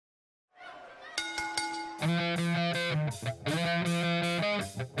The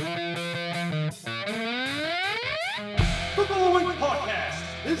following podcast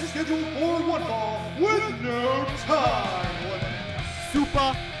is scheduled for one fall with no time limit.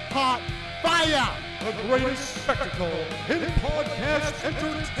 Super hot fire! The greatest spectacle in podcast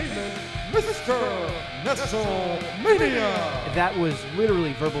entertainment, Mr. Nestlemania. That was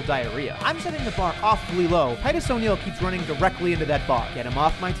literally verbal diarrhea. I'm setting the bar awfully low. Titus O'Neil keeps running directly into that bar. Get him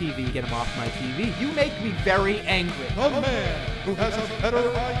off my TV, get him off my TV. You make me very angry. The man who has a better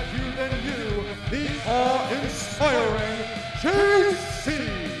IQ than you, the awe-inspiring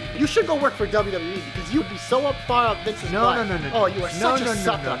JC. You should go work for WWE because you'd be so up far up Vince's butt. No. Oh, you are such a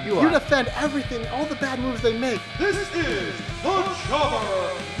sucker. You You are. defend everything, all the bad moves they make. This is the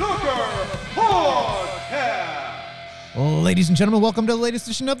Jobber Knocker Podcast. Ladies and gentlemen, welcome to the latest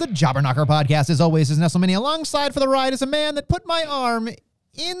edition of the Jobber Knocker Podcast. As always, is Nestlemania. Alongside for the ride is a man that put my arm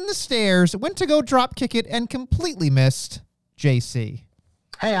in the stairs, went to go drop kick it, and completely missed JC.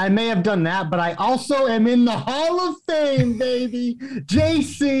 Hey, I may have done that, but I also am in the Hall of Fame, baby.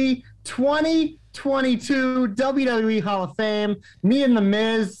 JC 2022 WWE Hall of Fame. Me and The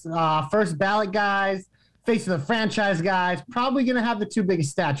Miz, first ballot guys, face of the franchise guys, probably going to have the two biggest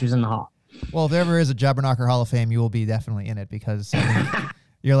statues in the hall. Well, if there ever is a Jobber Knocker Hall of Fame, you will be definitely in it because I think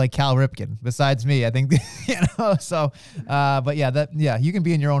you're like Cal Ripken. Besides me, I think, So, but yeah, you can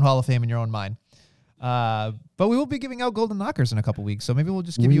be in your own Hall of Fame in your own mind. But we will be giving out golden knockers in a couple weeks, so maybe we'll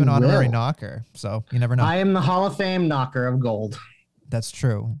just give you an honorary knocker. So you never know. I am the Hall of Fame knocker of gold. That's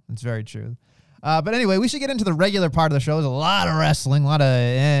true. It's very true. But anyway, we should get into the regular part of the show. There's a lot of wrestling, a lot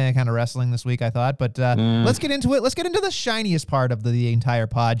of kind of wrestling this week, I thought. But let's get into it. Let's get into the shiniest part of the entire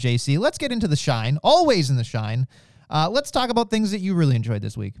pod, JC. Let's get into the shine. Always in the shine. Let's talk about things that you really enjoyed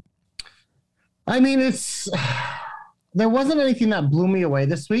this week. I mean, there wasn't anything that blew me away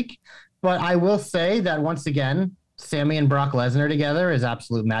this week, but I will say that once again, Sammy and Brock Lesnar together is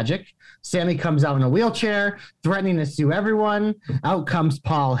absolute magic. Sammy comes out in a wheelchair, threatening to sue everyone. Out comes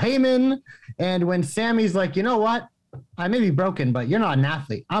Paul Heyman. And when Sammy's like, you know what? I may be broken, but you're not an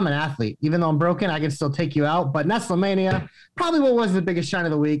athlete. I'm an athlete. Even though I'm broken, I can still take you out. But Nestlemania, probably what was the biggest shine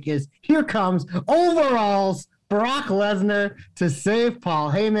of the week is here comes overalls Brock Lesnar to save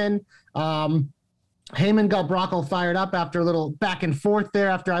Paul Heyman. Heyman got Brock all fired up after a little back and forth there.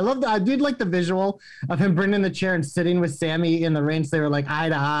 I did like the visual of him bringing the chair and sitting with Sammy in the ring. So they were like eye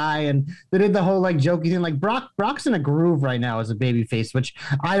to eye, and they did the whole like jokey thing. Like Brock's in a groove right now as a babyface, which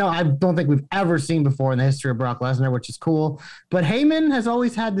I don't think we've ever seen before in the history of Brock Lesnar, which is cool. But Heyman has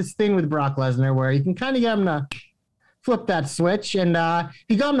always had this thing with Brock Lesnar where you can kind of get him to flip that switch, and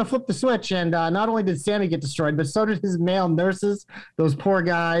he got him to flip the switch, and not only did Sammy get destroyed, but so did his male nurses, those poor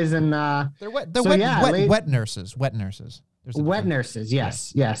guys, and They're wet nurses. Wet nurses. Wet nurses,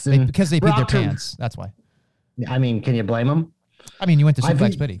 yes. Because they peed their Brock took- pants. That's why. I mean, can you blame them? I mean, you went to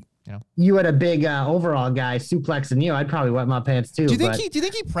Suplex City. You had a big overall guy suplexing you. I'd probably wet my pants too. Do you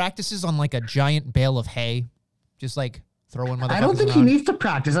think he practices on like a giant bale of hay, just like throwing motherfuckers I don't think around? he needs to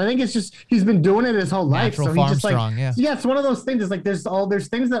practice. I think it's just he's been doing it his whole life. Natural So farm he just strong, yeah. It's one of those things. It's like there's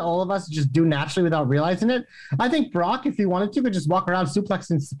things that all of us just do naturally without realizing it. I think Brock, if he wanted to, could just walk around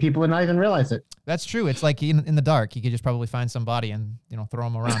suplexing people and not even realize it. That's true. It's like in the dark, he could just probably find somebody and throw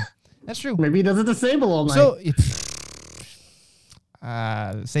them around. That's true. Maybe he does it disable all night. So,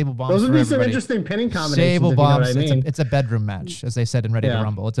 Sable Bombs. Those would for be some everybody. interesting pinning combinations. Sable if you know what Bombs. I mean. It's a bedroom match, as they said in Ready to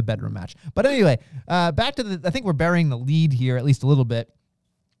Rumble. It's a bedroom match. But anyway, back to I think we're burying the lead here at least a little bit,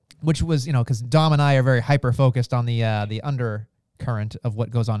 which was because Dom and I are very hyper focused on the undercurrent of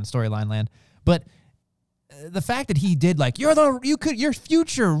what goes on in storyline land. But the fact that he did your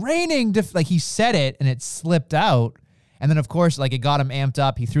future reigning he said it and it slipped out, and then of course it got him amped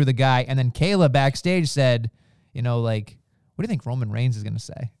up. He threw the guy, and then Kayla backstage said, what do you think Roman Reigns is going to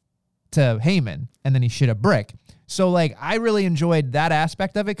say to Heyman? And then he shit a brick. So I really enjoyed that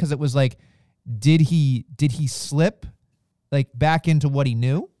aspect of it because it was did he slip back into what he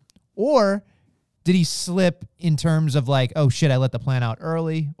knew, or did he slip in terms of oh shit, I let the plan out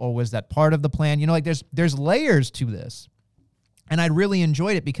early, or was that part of the plan? There's layers to this, and I really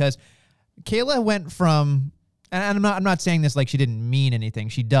enjoyed it because Kayla went from, and I'm not saying this she didn't mean anything,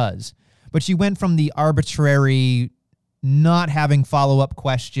 she does, but she went from the arbitrary, not having follow-up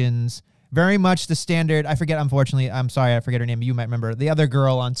questions, very much the standard. I forget her name. You might remember the other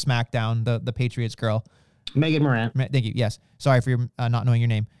girl on SmackDown, the Patriots girl. Megan Morant. Thank you. Yes. Sorry for your not knowing your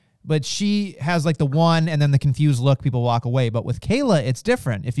name. But she has the one and then the confused look, people walk away. But with Kayla, it's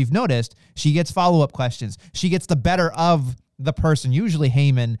different. If you've noticed, she gets follow-up questions. She gets the better of the person, usually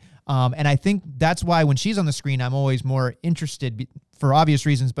Heyman. And I think that's why when she's on the screen, I'm always more interested for obvious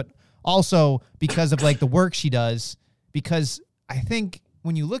reasons, but Also because of like the work she does, because I think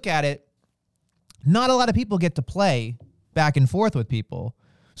when you look at it, not a lot of people get to play back and forth with people.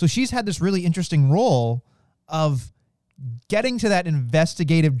 So she's had this really interesting role of getting to that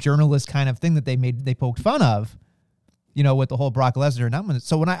investigative journalist kind of thing that they poked fun of, you know, with the whole Brock Lesnar announcement.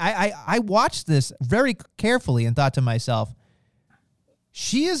 So when I watched this very carefully and thought to myself,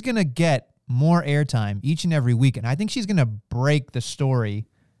 she is going to get more airtime each and every week. And I think she's going to break the story,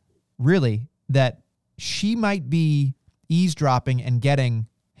 really, that she might be eavesdropping and getting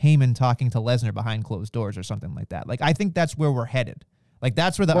Heyman talking to Lesnar behind closed doors or something like that. Like, I think that's where we're headed. Like,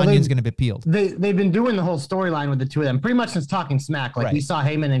 that's where the onion's going to be peeled. They've been doing the whole storyline with the two of them pretty much since Talking Smack. Like, we saw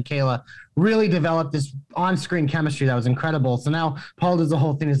Heyman and Kayla really develop this on-screen chemistry that was incredible. So now Paul does the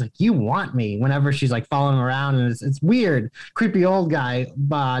whole thing. He's like, you want me, whenever she's like following him around. And it's weird. Creepy old guy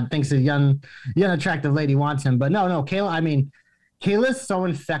thinks a young attractive lady wants him. But no, Kayla's so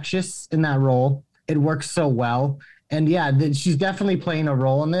infectious in that role. It works so well. And yeah, she's definitely playing a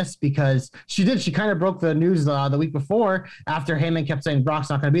role in this because she kind of broke the news the week before after Heyman kept saying Brock's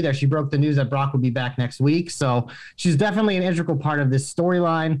not going to be there. She broke the news that Brock would be back next week. So she's definitely an integral part of this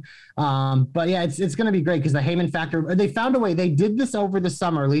storyline. But yeah, it's going to be great because the Heyman factor, they found a way. They did this over the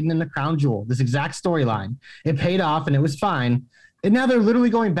summer leading into Crown Jewel, this exact storyline. It paid off and it was fine. And now they're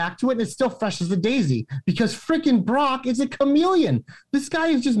literally going back to it, and it's still fresh as a daisy because freaking Brock is a chameleon. This guy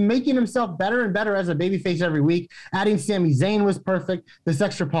is just making himself better and better as a babyface every week. Adding Sami Zayn was perfect. This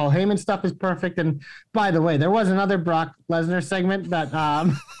extra Paul Heyman stuff is perfect. And by the way, there was another Brock Lesnar segment that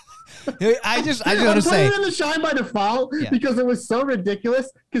I just want to say, I put it in the Shine by default because it was so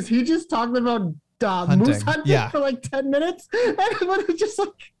ridiculous because he just talked about moose hunting for like 10 minutes, and it was just like.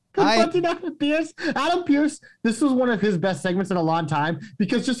 Confronting Adam Pearce. Adam Pearce, this was one of his best segments in a long time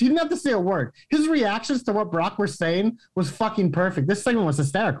because he didn't have to say a word. His reactions to what Brock was saying was fucking perfect. This segment was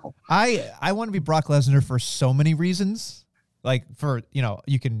hysterical. I want to be Brock Lesnar for so many reasons. Like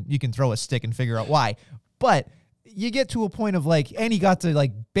you can throw a stick and figure out why. But you get to a point of like, and he got to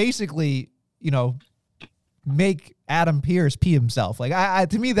like basically, make Adam Pearce pee himself. Like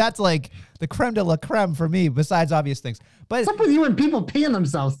to me, that's like the creme de la creme for me, besides obvious things. But what's up with you and people peeing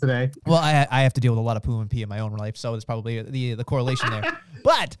themselves today? Well, I have to deal with a lot of poo and pee in my own life, so there's probably the correlation there.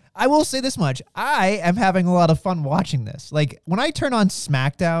 But I will say this much. I am having a lot of fun watching this. Like, when I turn on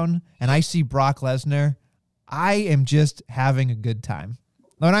SmackDown and I see Brock Lesnar, I am just having a good time.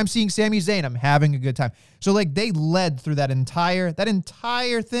 When I'm seeing Sami Zayn, I'm having a good time. So, like, they led through that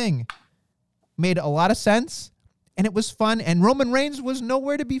entire thing. Made a lot of sense, and it was fun, and Roman Reigns was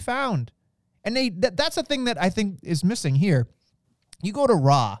nowhere to be found. And that's the thing that I think is missing here. You go to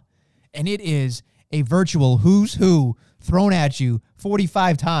Raw, and it is a virtual who's who thrown at you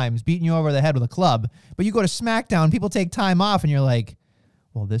 45 times, beating you over the head with a club. But you go to SmackDown, people take time off, and you're like,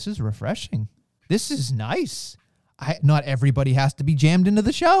 well, this is refreshing. This is nice. Not everybody has to be jammed into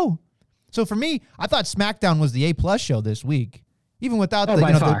the show. So for me, I thought SmackDown was the A+ show this week. Even without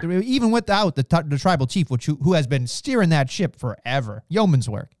the tribal chief, who has been steering that ship forever, yeoman's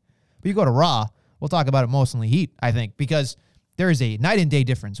work. But you go to Raw, we'll talk about it mostly Heat, I think, because there is a night and day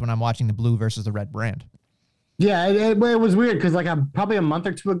difference when I'm watching the blue versus the red brand. Yeah, it was weird because like probably a month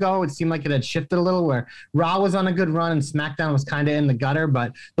or two ago, it seemed like it had shifted a little where Raw was on a good run and SmackDown was kind of in the gutter.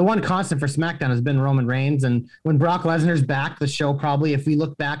 But the one constant for SmackDown has been Roman Reigns. And when Brock Lesnar's back, the show probably, if we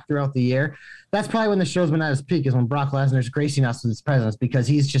look back throughout the year, that's probably when the show's been at its peak, is when Brock Lesnar's gracing us with his presence because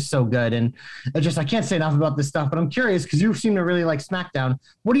he's just so good. And I can't say enough about this stuff, but I'm curious because you seem to really like SmackDown.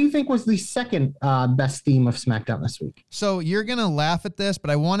 What do you think was the second best theme of SmackDown this week? So you're going to laugh at this, but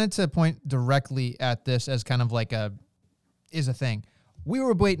I wanted to point directly at this as kind of like a thing. We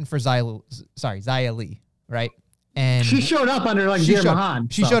were waiting for Xia Li, right? And she showed up under like Veer Mahan.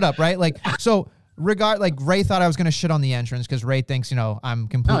 She showed up, right? Like, so Ray thought I was going to shit on the entrance because Ray thinks, I'm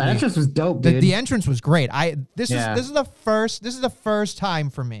completely. Oh, the entrance was dope, dude. The entrance was great. This is the first time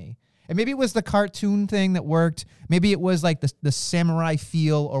for me. And maybe it was the cartoon thing that worked. Maybe it was like the samurai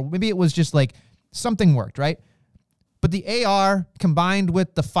feel, or maybe it was just like something worked, right? But the AR combined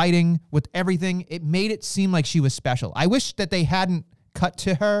with the fighting, with everything, it made it seem like she was special. I wish that they hadn't cut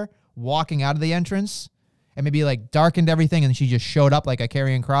to her walking out of the entrance and maybe like darkened everything and she just showed up like a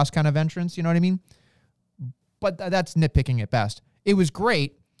Karrion Kross kind of entrance. You know what I mean? But that's nitpicking at best. It was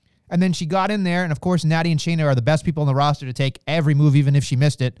great. And then she got in there, and of course, Natty and Shayna are the best people on the roster to take every move, even if she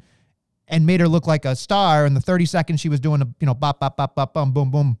missed it, and made her look like a star in the 30 seconds she was doing bop, bop, bop, bop, boom,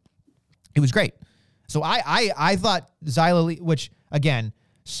 boom, boom. It was great. So I thought Xia Li, which, again,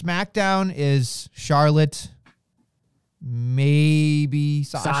 SmackDown is Charlotte, maybe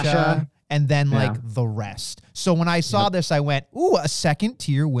Sasha, and then like the rest. So when I saw this, I went, ooh, a second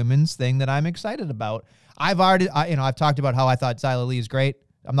tier women's thing that I'm excited about. I've talked about how I thought Xyla Lee is great.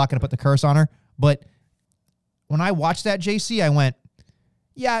 I'm not going to put the curse on her, but when I watched that, JC, I went,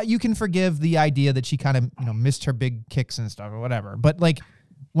 yeah, you can forgive the idea that she kind of, missed her big kicks and stuff or whatever. But like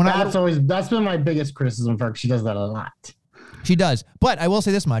that's been my biggest criticism for her. She does that a lot. She does. But I will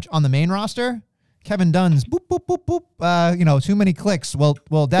say this much. On the main roster, Kevin Dunn's boop, boop, boop, boop, too many clicks. We'll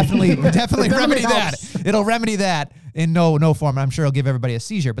definitely remedy that. It'll remedy that in no form. I'm sure it'll give everybody a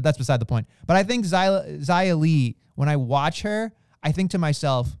seizure, but that's beside the point. But I think Xia Li, when I watch her, I think to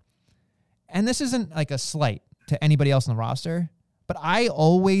myself, and this isn't like a slight to anybody else on the roster, but I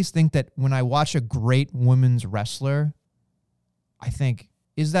always think that when I watch a great women's wrestler, I think,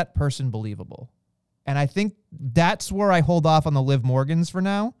 is that person believable? And I think that's where I hold off on the Liv Morgans for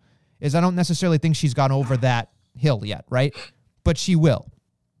now, is I don't necessarily think she's gone over that hill yet, right? But she will.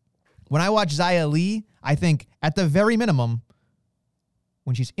 When I watch Xia Li, I think at the very minimum,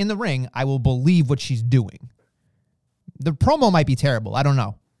 when she's in the ring, I will believe what she's doing. The promo might be terrible. I don't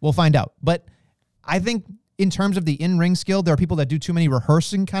know. We'll find out. But I think in terms of the in-ring skill, there are people that do too many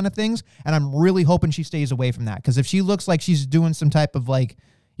rehearsing kind of things, and I'm really hoping she stays away from that. Because if she looks like she's doing some type of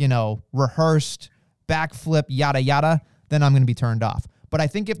rehearsed backflip, yada, yada, then I'm going to be turned off. But I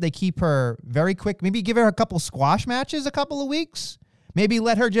think if they keep her very quick, maybe give her a couple squash matches a couple of weeks, maybe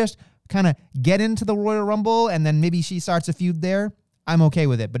let her just kind of get into the Royal Rumble, and then maybe she starts a feud there, I'm okay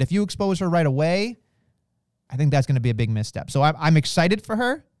with it. But if you expose her right away, I think that's going to be a big misstep. So I'm excited for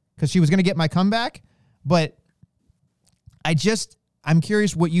her because she was going to get my comeback, but I'm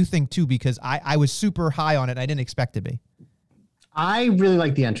curious what you think too, because I was super high on it. I didn't expect to be. I really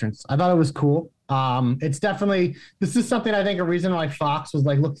liked the entrance. I thought it was cool. It's definitely, this is something I think a reason why Fox was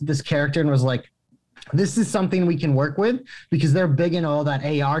like, looked at this character and was like, this is something we can work with, because they're big in all that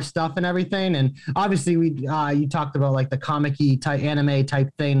AR stuff and everything. And obviously you talked about like the comic-y type anime type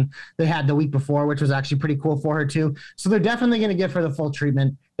thing they had the week before, which was actually pretty cool for her too. So they're definitely going to give her the full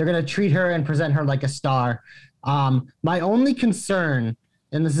treatment. They're going to treat her and present her like a star. My only concern,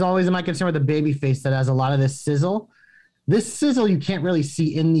 and this is always my concern with the baby face that has a lot of this sizzle you can't really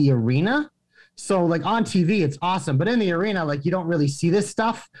see in the arena. So like on TV, it's awesome, but in the arena, like you don't really see this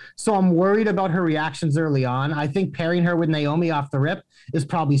stuff. So I'm worried about her reactions early on. I think pairing her with Naomi off the rip is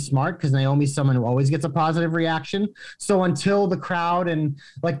probably smart, because Naomi's someone who always gets a positive reaction. So until the crowd and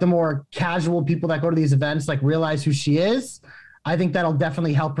like the more casual people that go to these events like realize who she is, I think that'll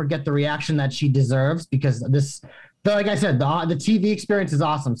definitely help her get the reaction that she deserves, because like I said, the TV experience is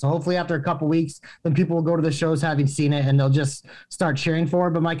awesome. So hopefully after a couple weeks, then people will go to the shows having seen it and they'll just start cheering for her.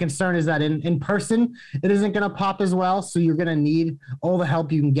 But my concern is that in person, it isn't going to pop as well. So you're going to need all the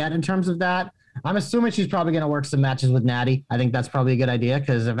help you can get in terms of that. I'm assuming she's probably going to work some matches with Natty. I think that's probably a good idea,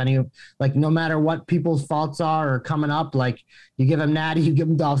 because no matter what people's faults are or coming up, like you give them Natty, you give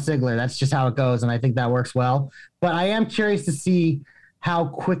them Dolph Ziggler. That's just how it goes. And I think that works well. But I am curious to see how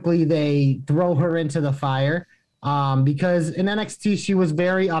quickly they throw her into the fire. Because in NXT, she was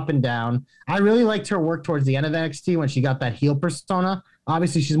very up and down. I really liked her work towards the end of NXT when she got that heel persona.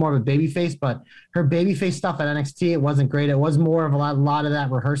 Obviously, she's more of a babyface, but her babyface stuff at NXT, it wasn't great. It was more of a lot of that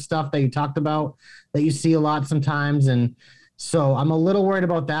rehearsed stuff that you talked about that you see a lot sometimes. And so I'm a little worried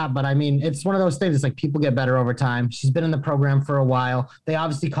about that, but I mean, it's one of those things. It's like people get better over time. She's been in the program for a while. They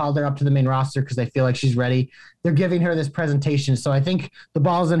obviously called her up to the main roster because they feel like she's ready. They're giving her this presentation. So I think the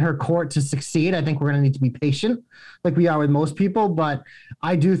ball's in her court to succeed. I think we're going to need to be patient like we are with most people, but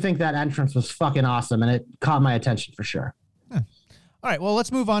I do think that entrance was fucking awesome and it caught my attention for sure. All right, well,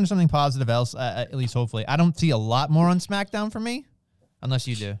 let's move on to something positive else, at least hopefully. I don't see a lot more on SmackDown for me, unless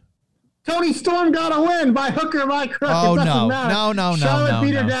you do. Tony Storm got a win by hook or by crook. Oh, it no. No. Charlotte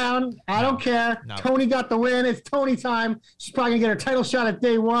beat her down. I don't care. No. Tony got the win. It's Tony time. She's probably going to get her title shot at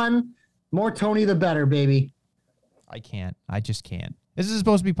day one. More Tony, the better, baby. I can't. I just can't. This is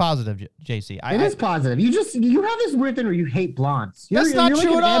supposed to be positive, JC. It is positive. You have this weird thing where you hate blondes. That's not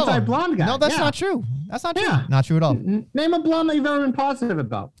true at all. Anti-blonde guy. No, that's not true. That's not true. Yeah. Not true at all. Name a blonde that you've ever been positive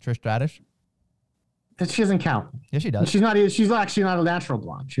about. Trish Stratus. That she doesn't count. Yes, she does. She's actually not a natural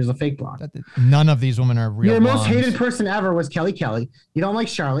blonde. She's a fake blonde. None of these women are real blondes. Your most hated person ever was Kelly Kelly. You don't like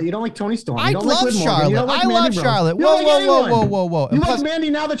Charlotte. You don't like Tony Storm. I love Charlotte. I love Charlotte. Whoa. You like Mandy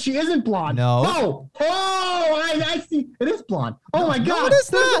now that she isn't blonde. No. I see. It is blonde. Oh my God. What is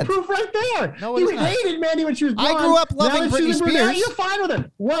that? There's the proof right there. No, you hated Mandy when she was blonde. I grew up loving Britney Spears. You're fine with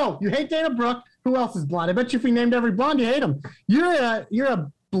it. Whoa. You hate Dana Brooke. Who else is blonde? I bet you if we named every blonde, you hate him. You're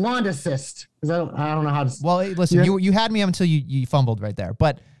a blonde assist. I don't know how to. Well, listen, you had me until you fumbled right there,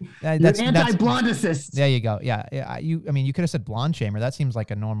 but that's anti-blonde assist. There you go. Yeah. You could have said blonde shamer. That seems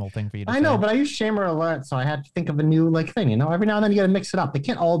like a normal thing for you to say. I know, but I use shamer a lot, so I had to think of a new thing. Every now and then you got to mix it up. They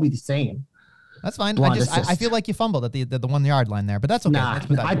can't all be the same. That's fine. I feel like you fumbled at the 1 yard line there, but that's okay. Nah,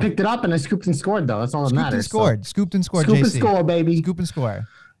 I picked it up and I scooped and scored though. That's all that matters. Scooped and scored. Scoop JC. and score, baby. Scoop and score.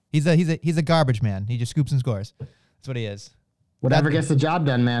 He's a garbage man. He just scoops and scores. That's what he is. Whatever gets the job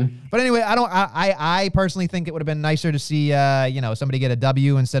done, man. But anyway, I personally think it would have been nicer to see somebody get a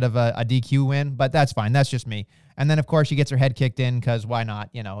W instead of a DQ win, but that's fine. That's just me. And then of course she gets her head kicked in because why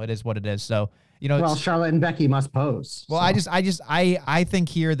not? It is what it is. So well, Charlotte and Becky must pose. Well, so. I think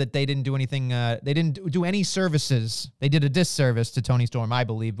here that they didn't do anything. They didn't do any services. They did a disservice to Toni Storm, I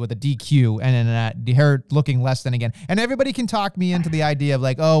believe, with a DQ and then her looking less than again. And everybody can talk me into the idea of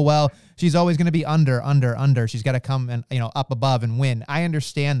like, oh well, she's always going to be under. She's got to come and up above and win. I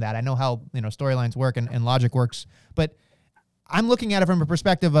understand that. I know how storylines work and logic works, but I'm looking at it from a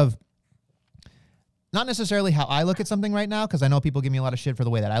perspective of. Not necessarily how I look at something right now, because I know people give me a lot of shit for the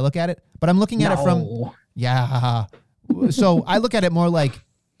way that I look at it, but I'm looking at it from, So I look at it more like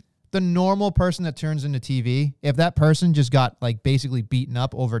the normal person that turns into TV. If that person just got like basically beaten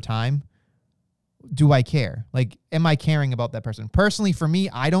up over time, do I care? Like, am I caring about that person? Personally, for me,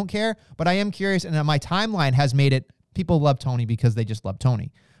 I don't care, but I am curious. And my timeline has made it, people love Toni because they just love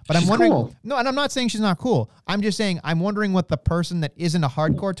Toni. But I'm wondering, cool. No, and I'm not saying she's not cool. I'm just saying, I'm wondering what the person that isn't a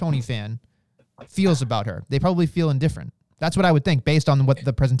hardcore Toni fan feels about her. They probably feel indifferent. That's what I would think based on what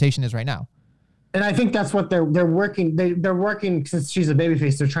the presentation is right now. And I think that's what they're working. They're working since she's a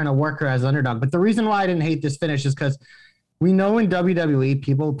babyface. They're trying to work her as underdog. But the reason why I didn't hate this finish is because we know in WWE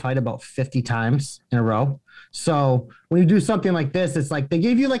people fight about 50 times in a row. So when you do something like this, it's like they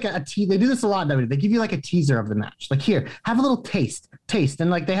gave you like they do this a lot in WWE. They give you like a teaser of the match. Like, here, have a little taste. And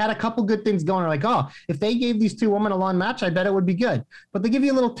like they had a couple good things going. They're like, oh, if they gave these two women a long match, I bet it would be good. But they give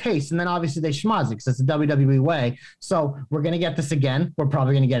you a little taste, and then obviously they schmoz it because it's the WWE way. So we're going to get this again. We're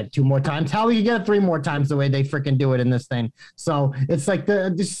probably going to get it 2 more times. How we can get it 3 more times the way they freaking do it in this thing. So it's like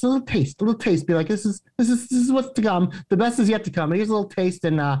just a little taste. Be like, this is what's to come. The best is yet to come. Here's a little taste,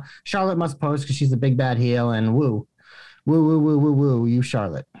 and Charlotte must pose because she's a big bad heel, and woo, you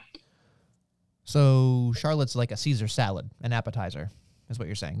Charlotte. So Charlotte's like a Caesar salad, an appetizer, is what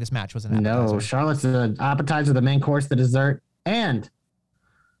you're saying. This match was an appetizer. No, Charlotte's an appetizer, the main course, the dessert, and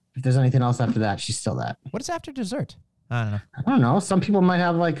if there's anything else after that, she's still that. What is after dessert? I don't know. Some people might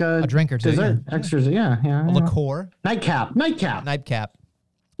have like a drink or two. Dessert, yeah. Extras, yeah. A liqueur. Nightcap.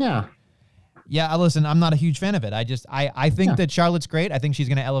 Yeah. Yeah, listen, I'm not a huge fan of it. I think that Charlotte's great. I think she's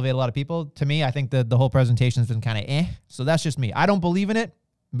going to elevate a lot of people. To me, I think that the whole presentation has been kind of So that's just me. I don't believe in it,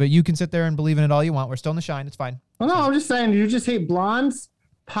 but you can sit there and believe in it all you want. We're still in the shine. It's fine. Well, no, I'm just saying you just hate blondes,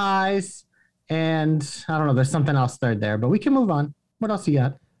 pies, and I don't know. There's something else there, but we can move on. What else you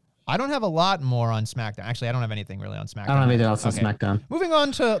got? I don't have a lot more on SmackDown. Actually, I don't have anything really on SmackDown. I don't have anything else on SmackDown. Moving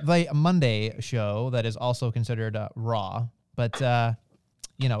on to the Monday show that is also considered Raw, but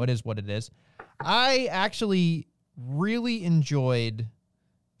it is what it is. I actually really enjoyed,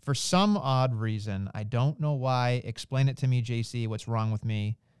 for some odd reason, I don't know why. Explain it to me, JC. What's wrong with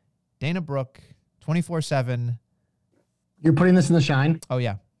me? Dana Brooke, 24/7. You're putting this in the shine? Oh,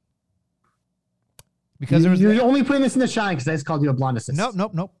 yeah. Because you're only putting this in the shine because I just called you a blonde assist.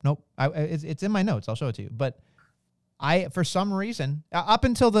 Nope. It's in my notes. I'll show it to you. But for some reason, up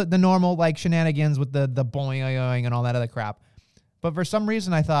until the normal like shenanigans with the boing and all that other crap, but for some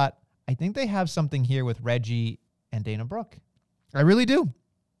reason I thought, I think they have something here with Reggie and Dana Brooke. I really do.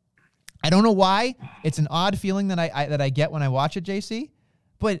 I don't know why. It's an odd feeling that I get when I watch it, JC.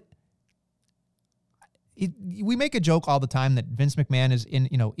 But we make a joke all the time that Vince McMahon is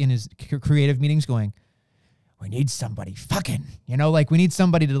in his creative meetings going, we need somebody fucking, like we need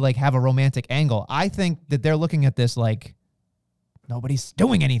somebody to like have a romantic angle. I think that they're looking at this like nobody's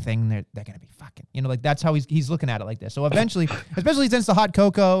doing anything. They're going to be fucking, like that's how he's looking at it like this. So eventually, especially since the hot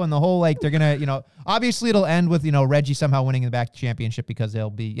cocoa and the whole, like they're going to, obviously it'll end with, Reggie somehow winning the back championship because they'll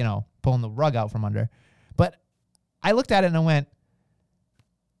be, pulling the rug out from under. But I looked at it and I went,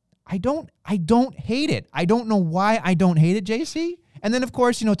 I don't hate it. I don't know why I don't hate it, JC. And then of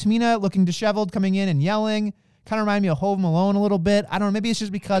course, Tamina looking disheveled coming in and yelling, kind of remind me of Home Alone a little bit. I don't know. Maybe it's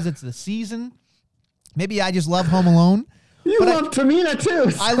just because it's the season. Maybe I just love Home Alone. You love Tamina too.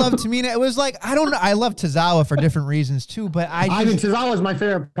 So. I love Tamina. It was like, I don't know. I love Tozawa for different reasons too, but I mean, Tozawa is my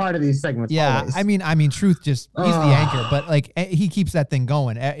favorite part of these segments. Yeah. Always. I mean, Truth he's the anchor, but like he keeps that thing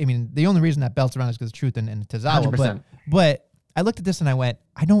going. I mean, the only reason that belt's around is because Truth and Tozawa, 100%. But I looked at this and I went,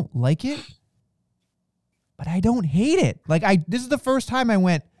 I don't like it, but I don't hate it. Like this is the first time I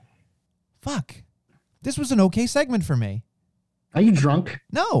went, fuck, this was an okay segment for me. Are you drunk?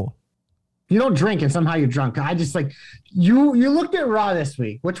 No. You don't drink and somehow you're drunk. I just like you looked at Raw this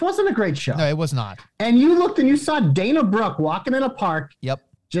week, which wasn't a great show. No, it was not. And you looked and you saw Dana Brooke walking in a park. Yep.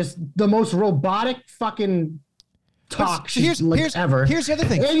 Just the most robotic fucking talk ever. Here's the other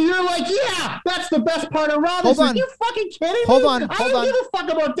thing. And you're like, yeah, that's the best part of Raw this week. You fucking kidding me? Hold on. I don't give a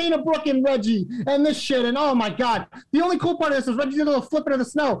fuck about Dana Brooke and Reggie and this shit. And oh my God. The only cool part of this is Reggie did a little flipping of the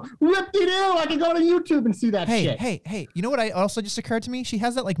snow. Rip-de-doo. I can go to YouTube and see that shit. Hey. You know what also just occurred to me? She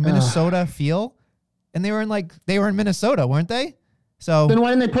has that like Minnesota feel. And they were in Minnesota, weren't they? So then why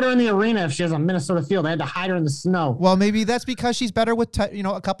didn't they put her in the arena if she has a Minnesota field? They had to hide her in the snow. Well, maybe that's because she's better with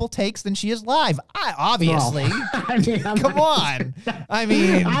a couple takes than she is live. Obviously. Come on. I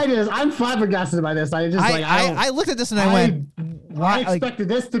mean, I'm flabbergasted by this. I looked at this and I went, I expected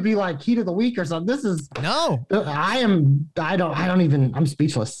this to be like heat of the week or something. This is no. I'm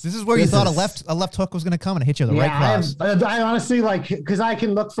speechless. This is where you thought a left hook was going to come and hit you the right cross. I honestly because I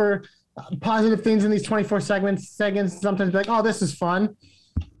can look for positive things in these 24 seconds sometimes be like, oh, this is fun.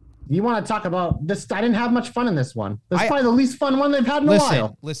 You want to talk about this? I didn't have much fun in this one. This is probably the least fun one they've had in a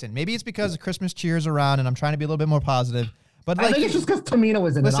while. Listen, maybe it's because Christmas cheers around and I'm trying to be a little bit more positive. But I think it's just because Tamina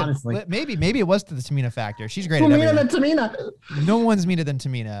was in it, honestly. Maybe it was to the Tamina factor. She's great at everything. Tamina. No one's meaner than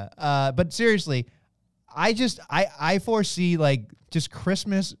Tamina. But seriously, I foresee like just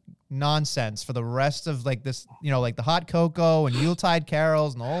Christmas nonsense for the rest of like this, like the hot cocoa and Yuletide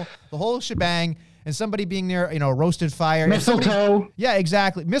carols and the whole shebang, and somebody being near, roasted fire. Mistletoe. Yeah,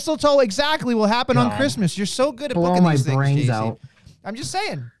 exactly. Mistletoe exactly will happen on Christmas. You're so good at booking these things, brains out. I'm just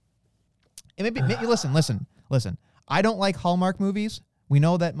saying. And maybe listen. I don't like Hallmark movies. We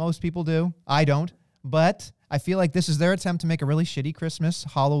know that most people do. I don't. But I feel like this is their attempt to make a really shitty Christmas,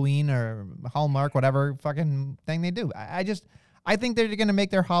 Halloween, or Hallmark, whatever fucking thing they do. I think they're going to make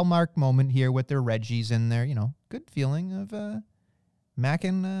their Hallmark moment here with their Reggies and their, good feeling of Mac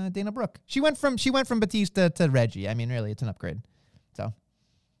and Dana Brooke. She went from Batista to Reggie. I mean, really, it's an upgrade. So,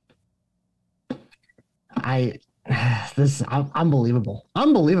 this is unbelievable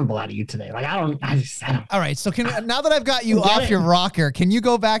out of you today. Like I don't. All right, so now that I've got you off your rocker, can you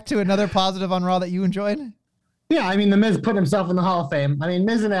go back to another positive on Raw that you enjoyed? Yeah, I mean, The Miz put himself in the Hall of Fame. I mean,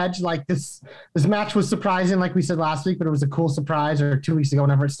 Miz and Edge, like this match was surprising, like we said last week, but it was a cool surprise, or 2 weeks ago,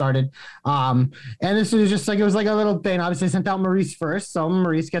 whenever it started. And this was just like, it was like a little thing. Obviously, sent out Maurice first, so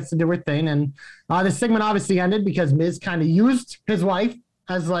Maurice gets to do her thing. And this segment obviously ended because Miz kind of used his wife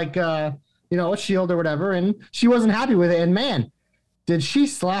as like, a shield or whatever, and she wasn't happy with it. And man, did she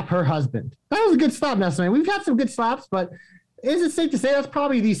slap her husband. That was a good slap, Nestle. We've had some good slaps, but is it safe to say that's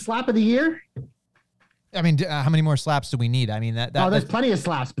probably the slap of the year? I mean, how many more slaps do we need? I mean, there's plenty of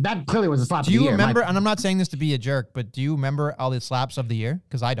slaps, but that clearly was a slap of the year. Do you remember, and I'm not saying this to be a jerk, but do you remember all the slaps of the year?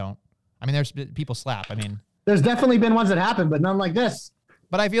 Because I don't. I mean, there's people slap. I mean, there's definitely been ones that happened, but none like this.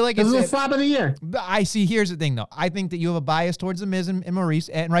 But I feel like it's a slap of the year. I see. Here's the thing, though. I think that you have a bias towards The Miz and Maurice,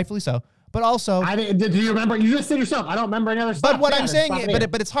 and rightfully so. But also, do you remember? You just said yourself. I don't remember any other slap. But what I'm saying,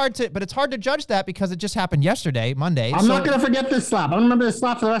 but it's hard to judge that because it just happened yesterday, Monday. I'm not gonna forget this slap. I don't remember this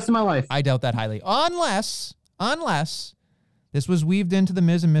slap for the rest of my life. I doubt that highly, unless this was weaved into the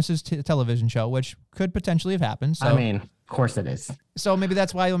Miz and Mrs. television show, which could potentially have happened. So, I mean, of course it is. So maybe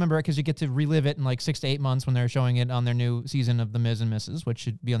that's why you'll remember it, because you get to relive it in like 6 to 8 months when they're showing it on their new season of the Miz and Mrs., which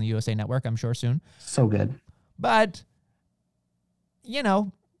should be on the USA Network, I'm sure, soon. So good. But,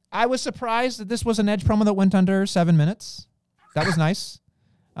 I was surprised that this was an Edge promo that went under 7 minutes. That was nice.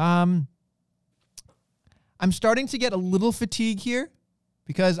 I'm starting to get a little fatigue here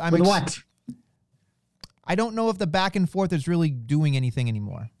because what? I don't know if the back and forth is really doing anything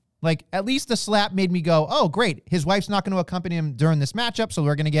anymore. Like, at least the slap made me go, oh, great. His wife's not going to accompany him during this matchup, so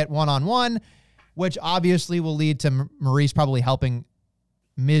we're going to get one-on-one, which obviously will lead to Maurice probably helping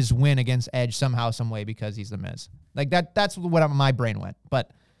Miz win against Edge somehow, some way, because he's the Miz. Like, that's what my brain went.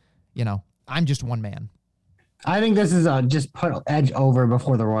 But, I'm just one man. I think this is just put Edge over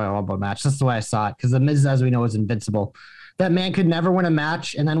before the Royal Rumble match. That's the way I saw it, because the Miz, as we know, is invincible. That man could never win a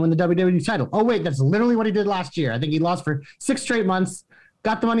match and then win the WWE title. Oh, wait, that's literally what he did last year. I think he lost for 6 straight months,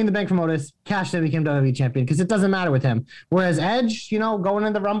 got the Money in the Bank from Otis, cashed in, became WWE champion, because it doesn't matter with him. Whereas Edge, going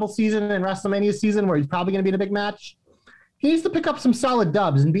into the Rumble season and WrestleMania season, where he's probably going to be in a big match, he needs to pick up some solid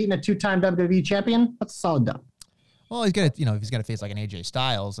dubs, and beating a 2-time WWE champion, that's a solid dub. Well, he's got to, if he's got to face like an AJ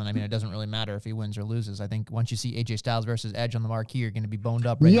Styles, and I mean, it doesn't really matter if he wins or loses. I think once you see AJ Styles versus Edge on the marquee, you're going to be boned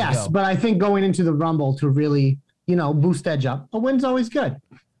up. Ready to go. Yes, but I think going into the Rumble to really, boost Edge up, a win's always good.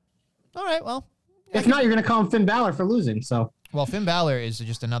 All right, well. If not, you're going to call him Finn Balor for losing. So. Well, Finn Balor is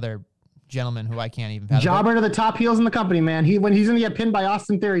just another gentleman who I can't even fathom. Jobber to the top heels in the company, man. When he's going to get pinned by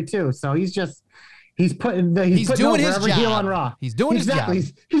Austin Theory too. So he's putting doing over his every job. heel on Raw. He's doing his job.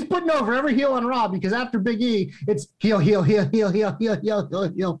 He's putting over every heel on Raw because after Big E, it's heel, heel, heel, heel, heel, heel, heel, heel,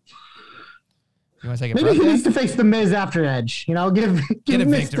 heel. You want to take a Maybe breath? he needs to face the Miz after Edge. Give Get a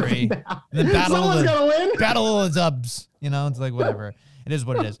Miz victory. the Then battle Someone's gonna win. Battle of the Zubs. It's like whatever. It is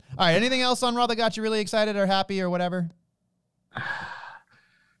what it is. All right. Anything else on Raw that got you really excited or happy or whatever?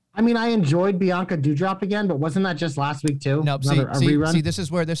 I mean, I enjoyed Bianca Doudrop again, but wasn't that just last week too? Nope. See, this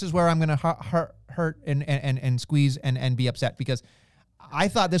is where I'm gonna hurt and squeeze and be upset because I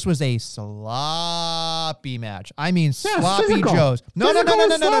thought this was a sloppy match. I mean, sloppy physical. Joes. No.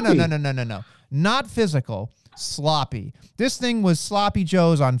 Sloppy. Not physical. Sloppy. This thing was sloppy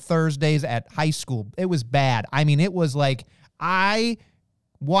Joes on Thursdays at high school. It was bad. I mean, it was like I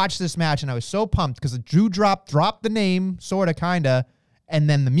watched this match and I was so pumped because Drew dropped the name, sorta, kinda, and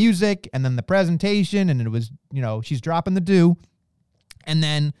then the music and then the presentation and it was, she's dropping the do, and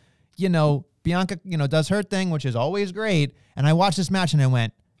then, Bianca, does her thing, which is always great. And I watched this match and I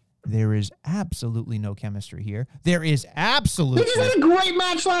went, there is absolutely no chemistry here. There is absolutely. They just had a great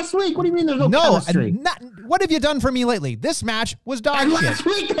match last week. What do you mean there's no chemistry? What have you done for me lately? This match was dog shit. Last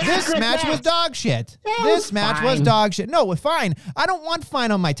week they had a This great match was dog shit. Yeah, This match was fine. dog shit. No, fine. I don't want fine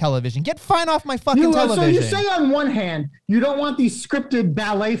on my television. Get fine off my fucking television. So you say on one hand, you don't want these scripted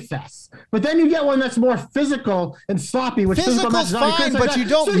ballet fests, but then you get one that's more physical and sloppy. Which physical Physical's matches fine, but you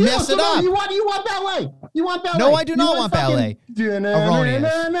don't mess it up. You want ballet. You want ballet. No, I do not want ballet.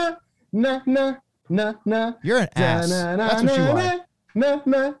 Erroneous. You're an ass. That's what you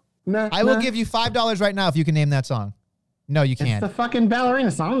are. I will give you $5 right now if you can name that song. No, you can't. It's the fucking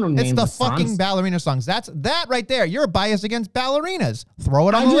ballerina song. It's the fucking ballerina songs. That's that right there. You're biased against ballerinas. Throw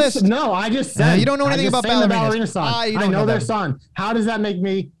it on the list. No, I just said. You don't know anything about ballerinas. The ballerina ballerinas. song. You don't I know their them. song. How does that make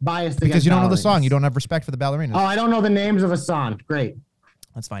me biased against Because you don't know the ballerinas? song. You don't have respect for the ballerinas. Oh, I don't know the names of a song. Great.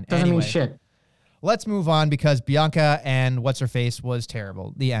 That's fine. Doesn't Anyway, mean shit. let's move on because Bianca and what's-her-face was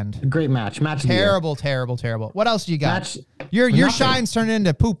terrible. The end. Great match. Match of the year. Terrible. What else do you got? Match- Your nothing. shine's turning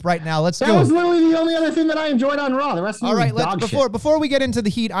into poop right now. Let's That go. was literally the only other thing that I enjoyed on Raw. The rest of it All right, was dog before we get into the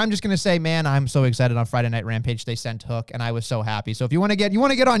heat, I'm just gonna say, man, I'm so excited on Friday Night Rampage. They sent Hook, and I was so happy. So if you want to get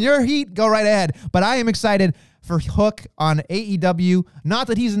on your heat, go right ahead. But I am excited for Hook on AEW. Not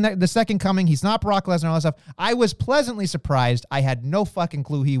that he's the second coming. He's not Brock Lesnar and all that stuff. I was pleasantly surprised. I had no fucking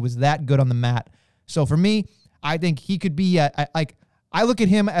clue he was that good on the mat. So for me, I think he could be I look at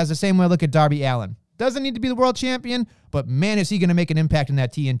him as the same way I look at Darby Allin. Doesn't need to be the world champion, but man, is he going to make an impact in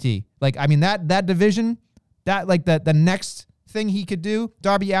that TNT. That division, the next thing he could do,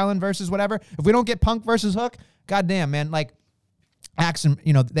 Darby Allin versus whatever. If we don't get Punk versus Hook, goddamn, man, Axon,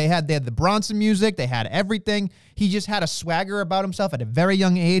 they had the Bronson music, they had everything. He just had a swagger about himself at a very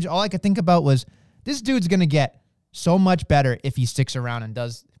young age. All I could think about was this dude's going to get so much better if he sticks around and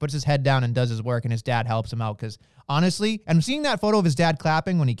puts his head down and does his work and his dad helps him out. Because honestly, and seeing that photo of his dad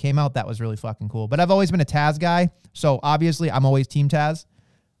clapping when he came out, that was really fucking cool. But I've always been a Taz guy, so obviously I'm always Team Taz.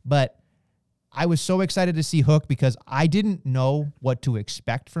 But I was so excited to see Hook because I didn't know what to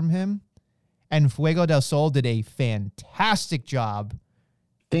expect from him. And Fuego del Sol did a fantastic job.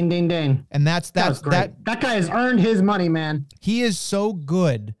 Ding, ding, ding. And that's great. That guy has earned his money, man. He is so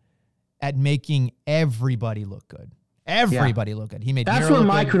good at making everybody look good. Look good. He made that's Miro where look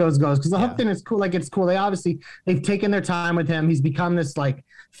my good. kudos goes because the Hook thing is cool. It's cool. They've taken their time with him. He's become this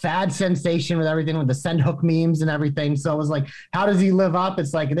fad sensation with everything with the send Hook memes and everything. So it was how does he live up?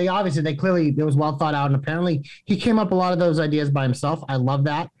 It's they clearly it was well thought out, and apparently he came up a lot of those ideas by himself. I love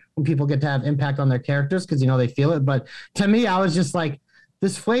that when people get to have impact on their characters because they feel it. But to me, I was just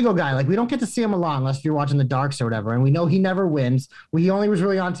this Fuego guy, we don't get to see him a lot unless you're watching the Darks or whatever. And we know he never wins. He only was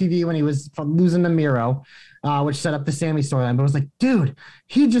really on TV when he was losing to Miro, which set up the Sammy storyline. But it was dude,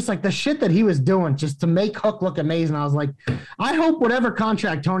 he just the shit that he was doing just to make Hook look amazing. I was I hope whatever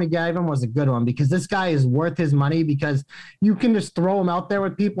contract Tony gave him was a good one because this guy is worth his money because you can just throw him out there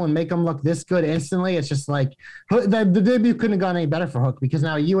with people and make him look this good instantly. It's just the debut couldn't have gone any better for Hook because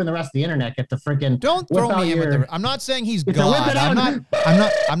now you and the rest of the internet get to freaking don't throw me in with the. I'm not saying he's God.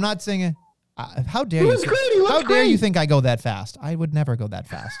 I'm not saying. How dare you? How dare you think I go that fast? I would never go that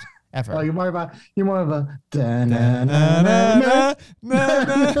fast. Ever. Oh, you're more of a.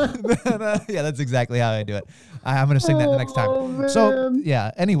 Yeah, that's exactly how I do it. I'm going to sing that the next time. So,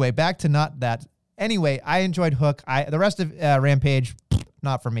 yeah, anyway, back to not that. Anyway, I enjoyed Hook. The rest of Rampage,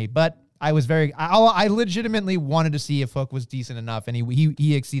 not for me, but I was I legitimately wanted to see if Hook was decent enough, and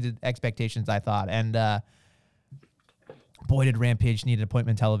he exceeded expectations, I thought. And boy, did Rampage need an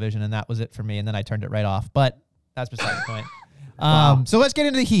appointment television, and that was it for me, and then I turned it right off. But that's beside the point. So let's get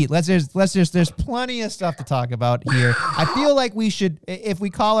into the heat. There's plenty of stuff to talk about here. I feel like we should, if we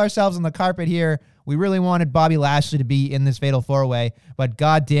call ourselves on the carpet here, we really wanted Bobby Lashley to be in this Fatal 4-Way, but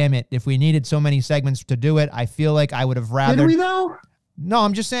God damn it, if we needed so many segments to do it, I feel like I would have rather. Did we though? No,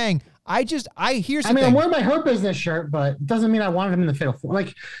 I'm just saying. Here's the thing. I'm wearing my Hurt Business shirt, but it doesn't mean I wanted him in the Fatal 4.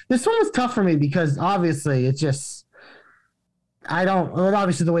 Like, this one was tough for me because obviously it's just,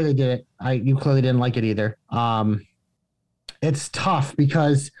 obviously the way they did it, you clearly didn't like it either. It's tough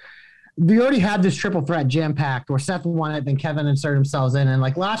because we already had this triple threat jam packed where Seth won it, then Kevin inserted themselves in, and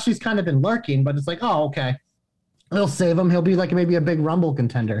like Lashley's kind of been lurking, but it's like, oh, okay, they'll save him. He'll be like maybe a big Rumble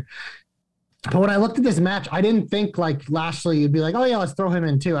contender. But when I looked at this match, I didn't think like Lashley would be like, oh yeah, let's throw him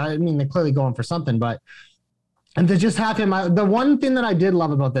in too. I mean, they're clearly going for something, and to just have him, the one thing that I did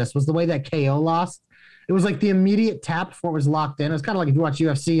love about this was the way that KO lost. It was like the immediate tap before it was locked in. It was kind of like if you watch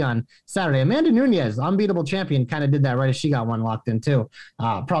UFC on Saturday. Amanda Nunes, unbeatable champion, kind of did that right as she got one locked in too,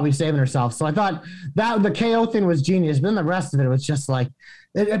 probably saving herself. So I thought that the KO thing was genius. But then the rest of it was just like,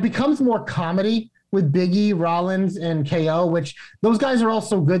 it becomes more comedy with Big E, Rollins, and KO, which those guys are all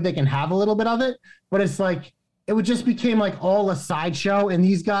so good they can have a little bit of it. But it's like, it would just became like all a sideshow, and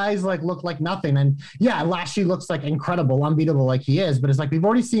these guys like look like nothing. And yeah, Lashley looks like incredible, unbeatable like he is, but it's like we've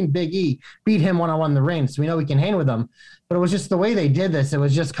already seen Big E beat him one-on-one in the ring, so we know we can hang with him. But it was just the way they did this. It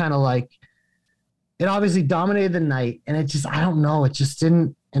was just kind of like, it obviously dominated the night, and it just, I don't know, it just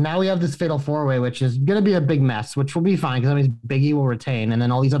didn't. And now we have this Fatal 4-Way, which is going to be a big mess, which will be fine because that means Big E will retain, and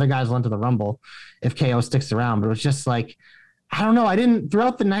then all these other guys will enter the Rumble if KO sticks around. But it was just like, I don't know.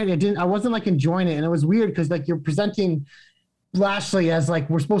 Throughout the night, I wasn't like enjoying it. And it was weird because like you're presenting Lashley as like,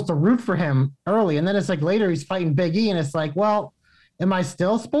 we're supposed to root for him early. And then it's like later he's fighting Big E. And it's like, well, am I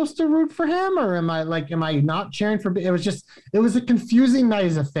still supposed to root for him? Or am I not cheering for Big E? It was a confusing night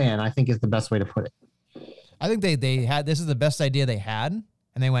as a fan, I think is the best way to put it. I think they had, this is the best idea they had.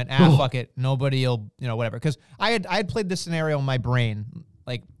 And they went, fuck it. Nobody will, whatever. Because I had played this scenario in my brain.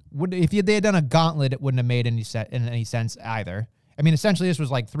 Like, if they had done a gauntlet, it wouldn't have made any sense either. I mean, essentially, this was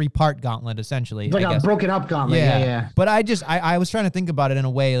like 3-part gauntlet, essentially. It's like a broken up gauntlet. Yeah. But I was trying to think about it in a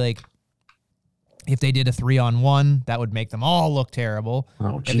way, like, if they did a 3-on-1, that would make them all look terrible.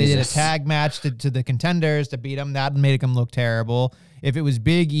 Oh, if they did a tag match to the contenders to beat them, that would make them look terrible. If it was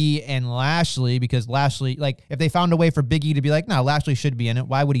Big E and Lashley, because Lashley, like, if they found a way for Big E to be like, no, Lashley should be in it,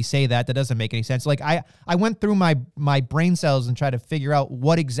 why would he say that? That doesn't make any sense. Like, I went through my brain cells and tried to figure out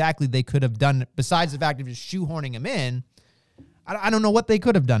what exactly they could have done besides the fact of just shoehorning him in. I don't know what they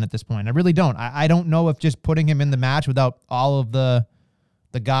could have done at this point. I really don't. I don't know if just putting him in the match without all of the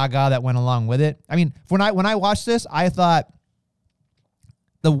gaga that went along with it. I mean, when I watched this, I thought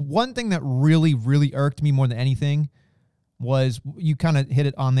the one thing that really, really irked me more than anything was, you kind of hit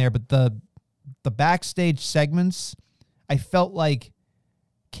it on there, but the backstage segments, I felt like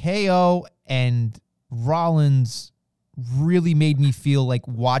KO and Rollins really made me feel like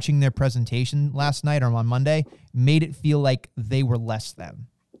watching their presentation last night or on Monday made it feel like they were less than.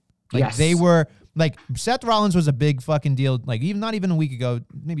 Like yes. They were like, Seth Rollins was a big fucking deal, like not even a week ago,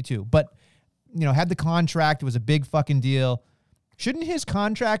 maybe 2, but had the contract. It was a big fucking deal. Shouldn't his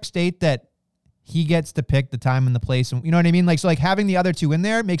contract state that he gets to pick the time and the place? And you know what I mean? Like, so like having the other 2 in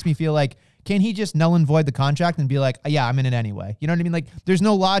there makes me feel like, can he just null and void the contract and be like, yeah, I'm in it anyway? You know what I mean? Like, there's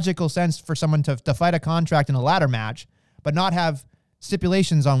no logical sense for someone to fight a contract in a ladder match, but not have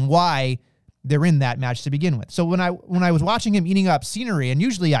stipulations on why they're in that match to begin with. So when I was watching him eating up scenery, and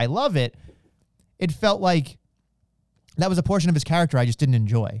usually I love it, it felt like that was a portion of his character I just didn't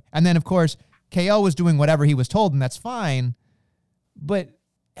enjoy. And then, of course, KO was doing whatever he was told, and that's fine. But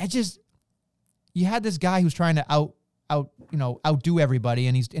you had this guy who's trying to outdo everybody,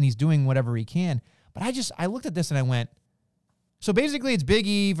 and he's doing whatever he can. But I looked at this and I went, so basically it's Big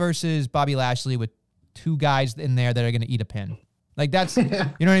E versus Bobby Lashley with 2 guys in there that are going to eat a pin. Like, that's, you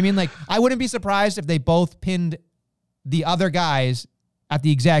know what I mean? Like, I wouldn't be surprised if they both pinned the other guys at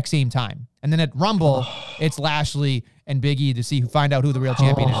the exact same time. And then at Rumble, it's Lashley and Big E to find out who the real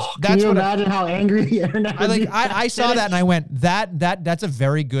champion is. Can you imagine how angry the internet would be? I saw that and I went, that's a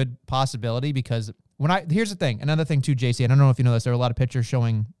very good possibility, because here's the thing, another thing too, JC, I don't know if you know this, there were a lot of pictures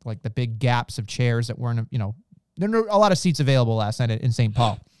showing like the big gaps of chairs that weren't, there were a lot of seats available last night in St.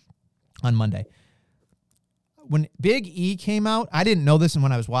 Paul on Monday. When Big E came out, I didn't know this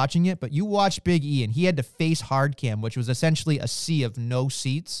when I was watching it, but you watched Big E and he had to face hard cam, which was essentially a sea of no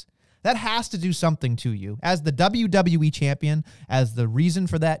seats. That has to do something to you. As the WWE champion, as the reason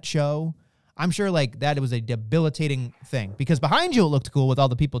for that show, I'm sure like that was a debilitating thing, because behind you it looked cool with all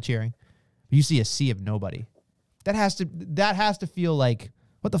the people cheering. But you see a sea of nobody. That has to feel like,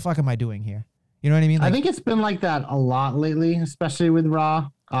 what the fuck am I doing here? You know what I mean? I think it's been like that a lot lately, especially with Raw.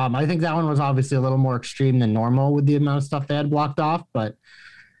 I think that one was obviously a little more extreme than normal with the amount of stuff they had blocked off, but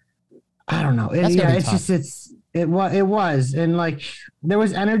I don't know. It was. And like, there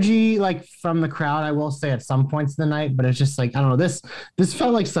was energy like from the crowd, I will say, at some points of the night, but it's just like, I don't know, this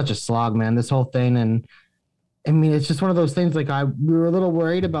felt like such a slog, man, this whole thing. And I mean, it's just one of those things, like we were a little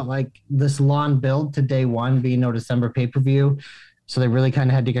worried about like this long build to day one being no December pay-per-view. So they really kind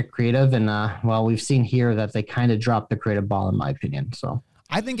of had to get creative. And well, we've seen here that they kind of dropped the creative ball, in my opinion. So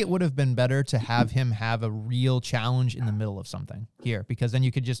I think it would have been better to have him have a real challenge in the middle of something here, because then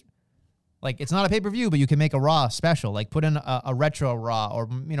you could just, like, it's not a pay-per-view, but you can make a Raw special, like put in a retro Raw, or,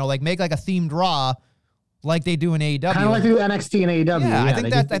 you know, like make like a themed Raw like they do in AEW. Kind of like do NXT and AEW. Yeah,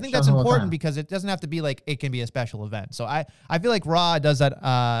 I think that's important, because it doesn't have to be like, it can be a special event. So I feel like Raw does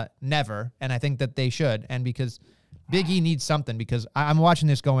that never, and I think that they should. And because Big E needs something, because I'm watching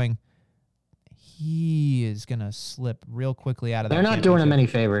this going, he is going to slip real quickly out of that. They're not doing him any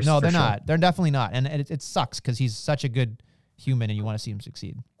favors. No, they're not. They're definitely not. And it sucks, because he's such a good human and you want to see him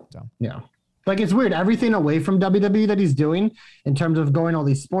succeed. So yeah. Like, it's weird. Everything away from WWE that he's doing in terms of going all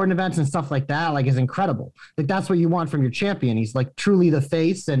these sporting events and stuff like that, like, is incredible. Like, that's what you want from your champion. He's like truly the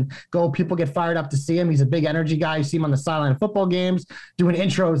face, and people get fired up to see him. He's a big energy guy. You see him on the sideline of football games, doing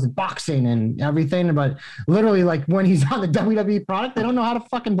intros and boxing and everything. But literally, like, when he's on the WWE product, they don't know how to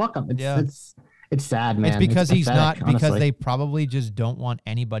fucking book him. It's sad, man. It's because it's he's pathetic, not, because honestly. They probably just don't want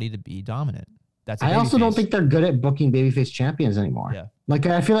anybody to be dominant. I also don't think they're good at booking babyface champions anymore. Yeah. Like,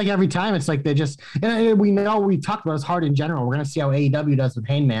 I feel like every time it's like they just, and we know we talked about it's hard in general. We're going to see how AEW does with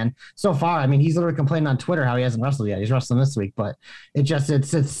Hangman. So far, I mean, he's literally complaining on Twitter how he hasn't wrestled yet. He's wrestling this week, but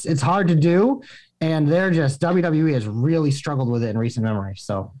it's hard to do. And WWE has really struggled with it in recent memory.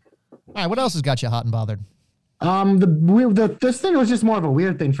 So, all right, what else has got you hot and bothered? This thing was just more of a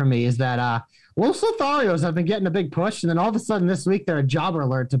weird thing for me, is that Los Lotharios have been getting a big push, and then all of a sudden this week they're a jobber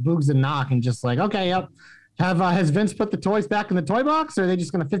alert to Boogs and Knock, and just like, okay, yep. Has Vince put the toys back in the toy box, or are they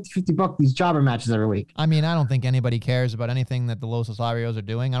just going to 50-50 book these jobber matches every week? I mean, I don't think anybody cares about anything that the Los Lotharios are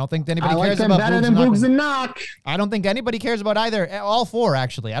doing. I don't think anybody cares about better than Boogs and Knock. I don't think anybody cares about either. All four,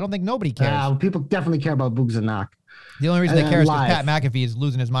 actually. I don't think nobody cares. People definitely care about Boogs and Knock. The only reason they care is because Pat McAfee is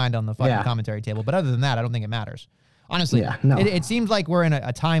losing his mind on the fucking commentary table. But other than that, I don't think it matters. Honestly, it seems like we're in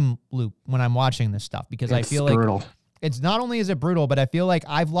a time loop when I'm watching this stuff, because I feel brutal. like it's not only is it brutal, but I feel like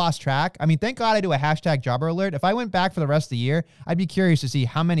I've lost track. I mean, thank God I do a hashtag jobber alert. If I went back for the rest of the year, I'd be curious to see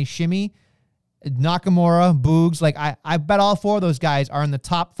how many Shimmy, Nakamura, Boogs, like I bet all four of those guys are in the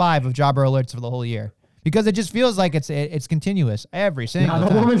top 5 of jobber alerts for the whole year, because it just feels like it's continuous every single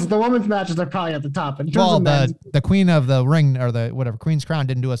time. The women's matches are probably at the top. Well, the queen of the ring, or the whatever, Queen's Crown,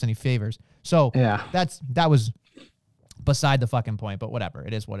 didn't do us any favors. So yeah, that was beside the fucking point, but whatever.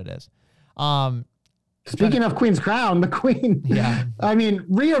 It is what it is. Speaking of Queen's Crown, the Queen. Yeah. I mean,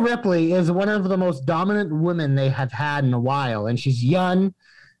 Rhea Ripley is one of the most dominant women they have had in a while, and she's young.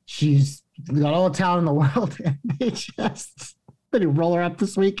 She's got all the talent in the world, and they roll her up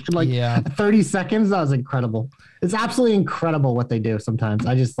this week in 30 seconds. That was incredible. It's absolutely incredible what they do sometimes.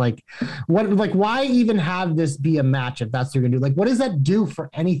 I just why even have this be a match if that's what you're gonna do? Like, what does that do for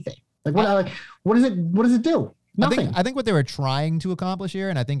anything? What does it do? Nothing. I think what they were trying to accomplish here,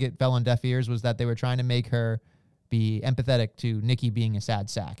 and I think it fell on deaf ears, was that they were trying to make her be empathetic to Nikki being a sad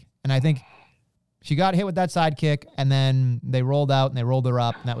sack. And I think she got hit with that sidekick, and then they rolled out and they rolled her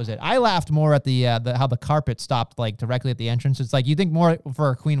up, and that was it. I laughed more at the how the carpet stopped like directly at the entrance. It's like, you think more for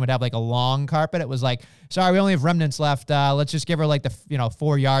a queen would have like a long carpet. It was like, sorry, we only have remnants left. Let's just give her like the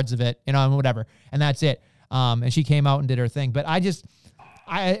 4 yards of it, and whatever, and that's it. And she came out and did her thing. But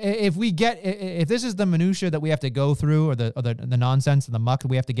if this is the minutia that we have to go through, or the nonsense and the muck that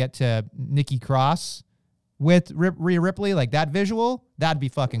we have to get to Nikki Cross with Rhea Ripley, like that visual, that'd be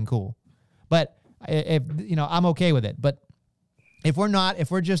fucking cool. But if I'm okay with it. But if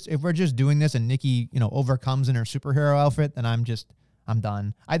we're just doing this and Nikki, overcomes in her superhero outfit, then I'm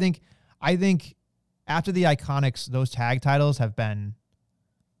done. I think after the Iconics, those tag titles have been.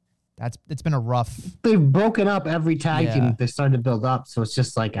 It's been a rough. They've broken up every tag team they started to build up, so it's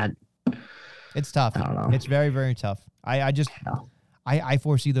just like it's tough. I don't know. It's very, very tough. I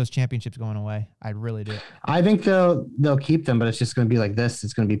foresee those championships going away. I really do. I think they'll keep them, but it's just going to be like this.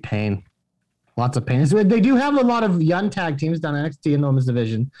 It's going to be pain. Lots of pain. They do have a lot of young tag teams down in NXT in the women's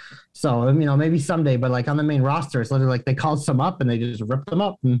division. So, maybe someday, but like on the main roster, it's literally like they called some up and they just ripped them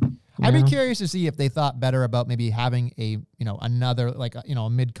up. And, I'd be curious to see if they thought better about maybe having another a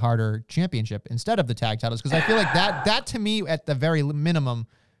mid-Carter championship instead of the tag titles. Because I feel like that to me, at the very minimum,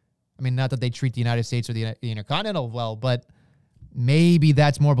 I mean, not that they treat the United States or the Intercontinental well, but maybe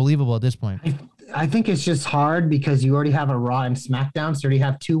that's more believable at this point. I think it's just hard because you already have a Raw and SmackDown, so you already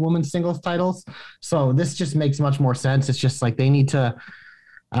have 2 women's singles titles. So this just makes much more sense. It's just like they need to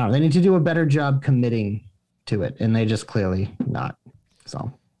do a better job committing to it, and they just clearly not.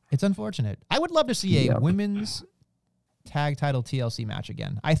 So it's unfortunate. I would love to see a women's tag title TLC match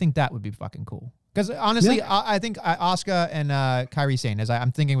again. I think that would be fucking cool. Because honestly, I think Asuka and Kairi Sane, as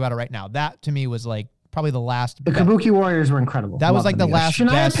I'm thinking about it right now, that to me was like probably the last. The Kabuki Warriors were incredible. That was like the last.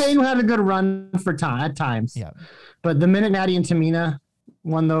 Shania Payne had a good run at times. Yeah. But the minute Natty and Tamina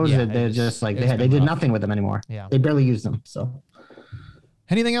won those, they're just like they did nothing with them anymore. Yeah. They barely used them. So.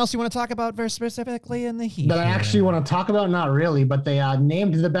 Anything else you want to talk about very specifically in the Heat? That I actually want to talk about? Not really, but they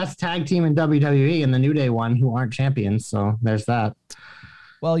named the best tag team in WWE and the New Day one, who aren't champions. So there's that.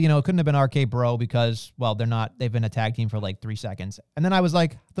 Well, it couldn't have been RK Bro because, well, they've been a tag team for like 3 seconds. And then I was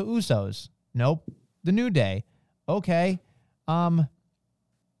like, the Usos. Nope. The New Day. Okay.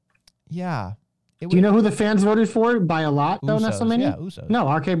 Yeah. Do you know who the fans voted for by a lot, though, Usos. Yeah, Usos.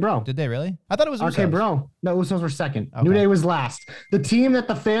 No, RK Bro. Did they really? I thought it was Usos. RK Bro. No, Usos were second. Okay. New Day was last. The team that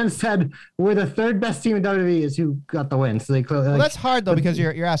the fans said were the 3rd best team in WWE is who got the win. So they clearly. Well, that's hard though because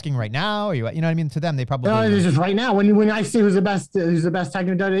you're asking right now, or you know what I mean. To them, they probably. No, it's just right now. When I say who's the best tag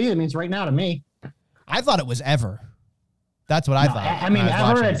team in WWE, it means right now to me. I thought it was ever. That's what I thought. I mean,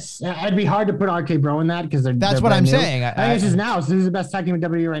 ever. It'd be hard to put RK Bro in that because that's what I'm saying. I think it's just now. So who's the best tag team in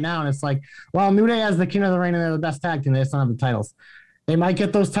WWE right now? And it's like, well, New Day has the King of the Ring and they're the best tag team. They just don't have the titles. They might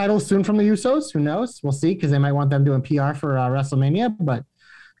get those titles soon from the Usos. Who knows? We'll see because they might want them doing PR for WrestleMania, but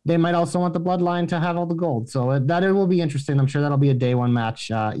they might also want the Bloodline to have all the gold. So that it will be interesting. I'm sure that'll be a day one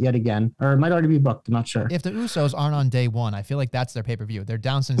match yet again, or it might already be booked. I'm not sure. If the Usos aren't on day one, I feel like that's their pay-per-view. They're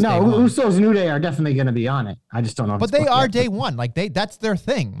down since day one. Usos and New Day are definitely going to be on it. I just don't know. But they are day one. Like that's their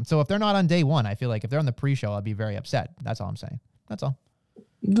thing. So if they're not on day one, I feel like if they're on the pre-show, I'd be very upset. That's all I'm saying. That's all.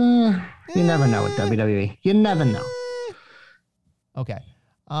 You never know with WWE. You never know. Okay.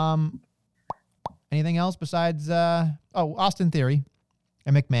 Anything else besides Austin Theory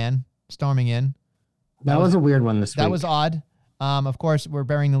and McMahon storming in? That was a weird one this week. That was odd. Of course, we're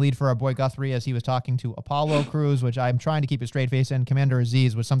bearing the lead for our boy Guthrie as he was talking to Apollo Crews, which I'm trying to keep a straight face in. Commander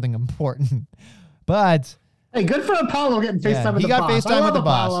Aziz was something important. But hey, good for Apollo getting FaceTime with the boss. He got FaceTime with the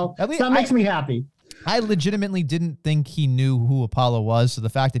boss. At least that makes me happy. I legitimately didn't think he knew who Apollo was, so the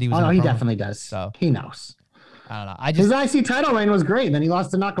fact that he was he definitely does. So he knows. I don't know. His IC title reign was great. Then he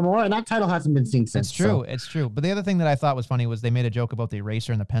lost to Nakamura, and that title hasn't been seen since. It's true. It's true. But the other thing that I thought was funny was they made a joke about the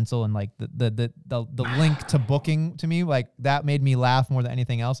eraser and the pencil, and like the link to booking to me, like that made me laugh more than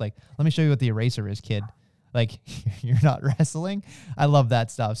anything else. Like, let me show you what the eraser is, kid. Like, you're not wrestling. I love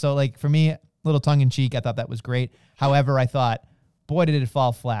that stuff. So like for me, little tongue in cheek, I thought that was great. However, I thought, boy, did it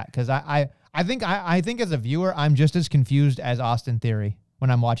fall flat because I think as a viewer, I'm just as confused as Austin Theory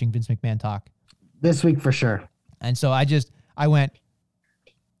when I'm watching Vince McMahon talk. This week for sure. And so I went,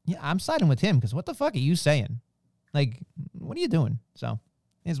 yeah, I'm siding with him because what the fuck are you saying? Like, what are you doing? So,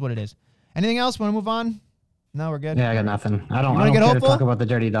 it is what it is. Anything else? Want to move on? No, we're good. Yeah, I got nothing. I don't care to talk about the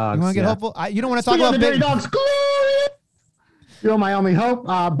Dirty Dogs. You want to get hopeful? You don't want to talk about the Dirty Dogs. Glorious! You're my only hope.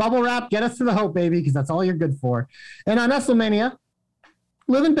 Bubble wrap, get us to the hope, baby, because that's all you're good for. And on WrestleMania,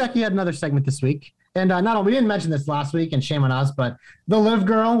 Liv and Becky had another segment this week. And we didn't mention this last week, and shame on us, but the Liv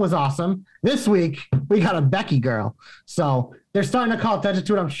girl was awesome. This week, we got a Becky girl. So they're starting to call attention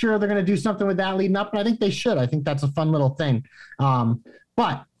to it. I'm sure they're going to do something with that leading up, and I think they should. I think that's a fun little thing.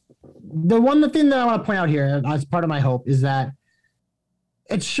 But the thing that I want to point out here as part of my hope is that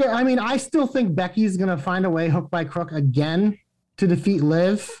I still think Becky's going to find a way, hook by crook, again to defeat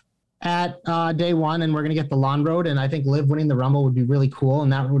Liv at day one, and we're going to get the Lawn Road, and I think Liv winning the Rumble would be really cool,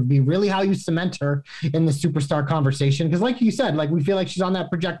 and that would be really how you cement her in the superstar conversation, because like you said, like we feel like she's on that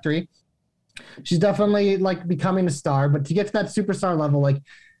trajectory. She's definitely like becoming a star, but to get to that superstar level, like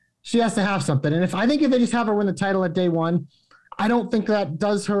she has to have something, and if they just have her win the title at day one, I don't think that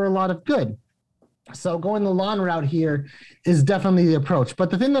does her a lot of good. So going the Lawn route here is definitely the approach. But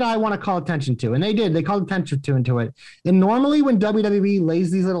the thing that I want to call attention to, and they called attention to it. And normally when WWE lays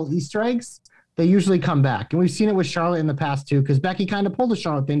these little Easter eggs, they usually come back. And we've seen it with Charlotte in the past too, because Becky kind of pulled a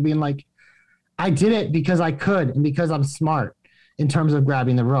Charlotte thing, being like, I did it because I could and because I'm smart in terms of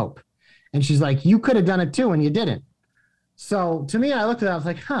grabbing the rope. And she's like, you could have done it too, and you didn't. So to me, I looked at it, I was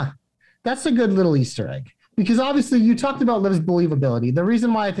like, that's a good little Easter egg. Because obviously you talked about Liv's believability. The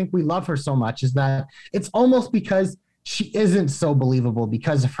reason why I think we love her so much is that it's almost because she isn't so believable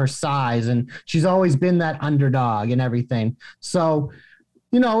because of her size, and she's always been that underdog and everything. So,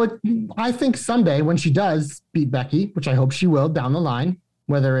 I think someday when she does beat Becky, which I hope she will down the line,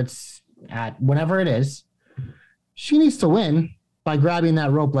 whether it's at whenever it is, she needs to win by grabbing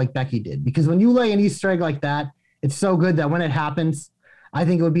that rope like Becky did. Because when you lay an Easter egg like that, it's so good that when it happens, I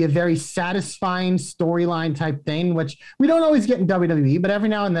think it would be a very satisfying storyline type thing, which we don't always get in WWE, but every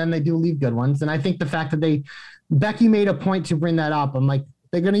now and then they do leave good ones. And I think the fact that Becky made a point to bring that up, I'm like,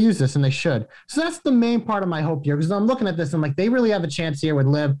 they're going to use this and they should. So that's the main part of my hope here, because I'm looking at this, I'm like, they really have a chance here with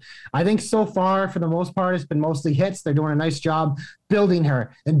Liv. I think so far, for the most part, it's been mostly hits. They're doing a nice job building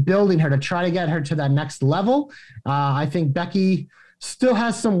her to try to get her to that next level. I think Becky still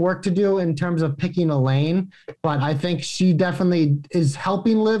has some work to do in terms of picking a lane, but I think she definitely is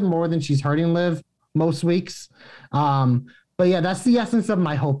helping Liv more than she's hurting Liv most weeks. But yeah, that's the essence of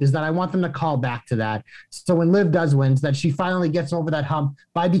my hope, is that I want them to call back to that. So when Liv does wins, that she finally gets over that hump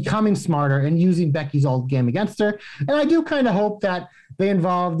by becoming smarter and using Becky's old game against her. And I do kind of hope that they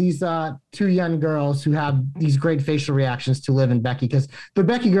involve these two young girls who have these great facial reactions to Liv and Becky, because the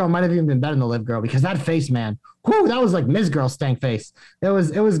Becky girl might have even been better than the Liv girl, because that face, man, whoo, that was like Ms. Girl stank face. It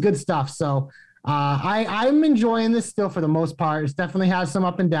was good stuff. So I'm enjoying this still for the most part. It definitely has some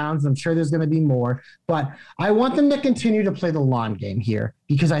up and downs. I'm sure there's going to be more, but I want them to continue to play the long game here,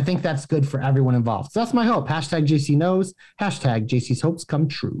 because I think that's good for everyone involved. So that's my hope. Hashtag JC knows. Hashtag JC's hopes come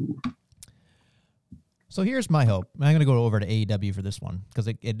true. So here's my hope. I'm going to go over to AEW for this one, because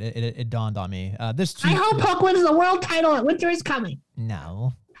it dawned on me. I hope Punk wins the world title at Winter is Coming.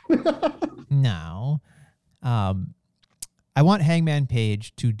 No. No. I want Hangman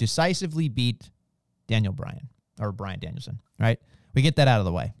Page to decisively beat Daniel Bryan, or Bryan Danielson, right? We get that out of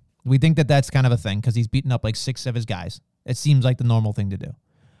the way. We think that that's kind of a thing because he's beaten up like 6 of his guys. It seems like the normal thing to do.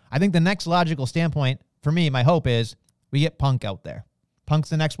 I think the next logical standpoint for me, my hope is we get Punk out there. Punk's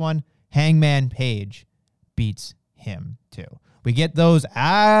the next one. Hangman Page beats him too. We get those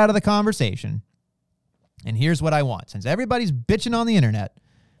out of the conversation. And here's what I want. Since everybody's bitching on the internet,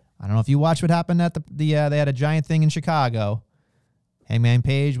 I don't know if you watched what happened at they had a giant thing in Chicago. Hangman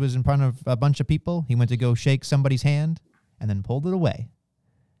Page was in front of a bunch of people. He went to go shake somebody's hand and then pulled it away.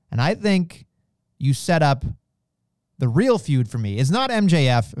 And I think you set up the real feud for me is not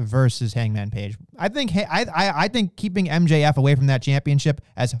MJF versus Hangman Page. I think keeping MJF away from that championship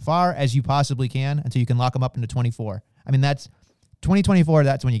as far as you possibly can until you can lock him up into 24. I mean, that's 2024.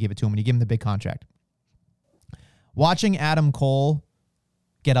 That's when you give it to him, when you give him the big contract. Watching Adam Cole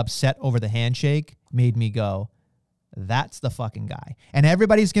get upset over the handshake made me go, that's the fucking guy. And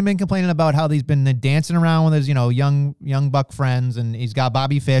everybody's been complaining about how he's been dancing around with his, young buck friends, and he's got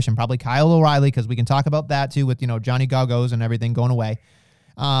Bobby Fish and probably Kyle O'Reilly, because we can talk about that too with, Johnny Gargos and everything going away.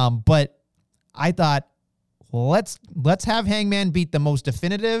 But I thought, well, let's have Hangman beat the most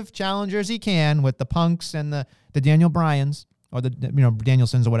definitive challengers he can with the Punks and the Daniel Bryans, or the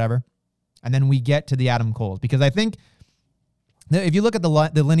Danielsons or whatever. And then we get to the Adam Coles, because I think if you look at the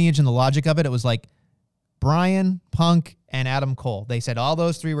lineage and the logic of it, it was like Bryan, Punk, and Adam Cole. They said all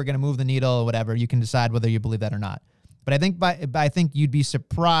those three were going to move the needle or whatever. You can decide whether you believe that or not. But I think you'd be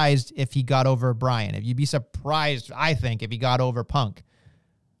surprised if he got over Bryan. If you'd be surprised, I think, if he got over Punk.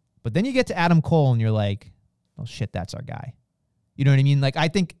 But then you get to Adam Cole and you're like, oh shit, that's our guy. You know what I mean? Like, I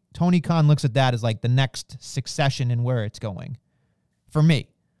think Tony Khan looks at that as like the next succession in where it's going for me.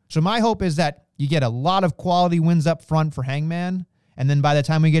 So my hope is that you get a lot of quality wins up front for Hangman, and then by the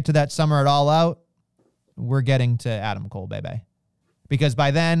time we get to that Summer at All Out, we're getting to Adam Cole, baby. Because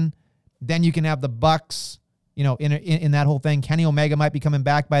by then you can have the Bucks, in that whole thing. Kenny Omega might be coming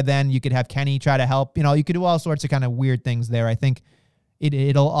back by then. You could have Kenny try to help. You could do all sorts of kind of weird things there. I think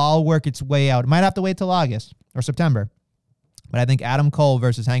it'll all work its way out. It might have to wait till August or September. But I think Adam Cole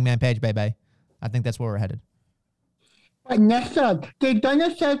versus Hangman Page, baby. I think that's where we're headed. But next up, they've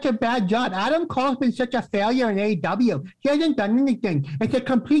done such a bad job. Adam Cole's been such a failure in AEW. He hasn't done anything. It's a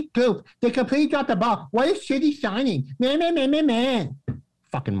complete goof. They completely dropped the ball. What a shitty signing. Man.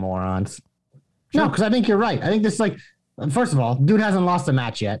 Fucking morons. Sure. No, because I think you're right. I think this, first of all, dude hasn't lost a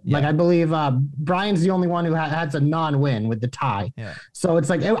match yet. Yeah. I believe Bryan's the only one who has a non-win with the tie. Yeah. So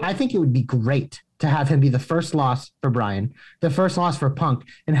it's I think it would be great to have him be the first loss for Bryan, the first loss for Punk.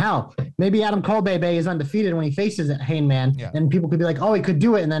 And hell, maybe Adam Cole, baby, is undefeated when he faces Hangman, and people could be like, oh, he could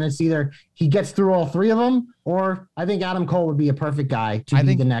do it. And then it's either he gets through all three of them, or I think Adam Cole would be a perfect guy to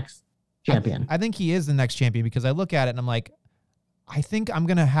be the next champion. I think he is the next champion, because I look at it and I'm like, I think I'm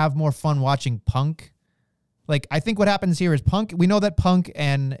going to have more fun watching Punk. I think what happens here is Punk, we know that Punk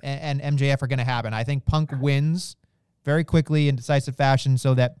and MJF are going to happen. I think Punk wins very quickly in decisive fashion,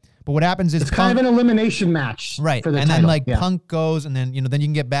 but what happens is it's kind of an elimination match, right? For the and title. Then Punk goes, and then then you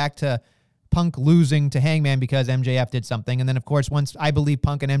can get back to Punk losing to Hangman because MJF did something, and then of course once I believe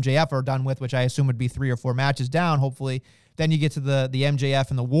Punk and MJF are done with, which I assume would be 3 or 4 matches down, hopefully, Then you get to the MJF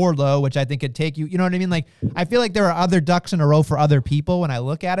and the Wardlow, which I think could take you. You know what I mean? Like, I feel like there are other ducks in a row for other people when I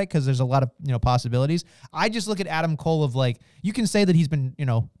look at it, because there's a lot of, possibilities. I just look at Adam Cole of like, you can say that he's been,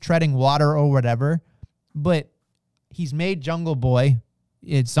 treading water or whatever, but he's made Jungle Boy.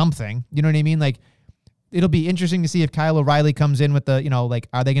 It's something. You know what I mean? Like, it'll be interesting to see if Kyle O'Reilly comes in with the, like,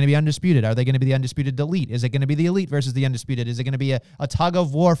 are they going to be undisputed? Are they going to be the undisputed elite? Is it going to be the elite versus the undisputed? Is it going to be a tug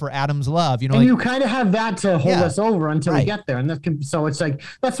of war for Adam's love? And you kind of have that to hold us over until we get there. And so it's like,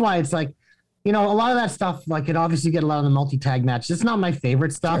 that's why it's like, a lot of that stuff, like, it obviously get a lot of the multi-tag matches. It's not my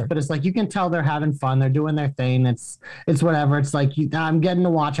favorite stuff, but it's like, you can tell they're having fun. They're doing their thing. It's whatever. It's like, I'm getting to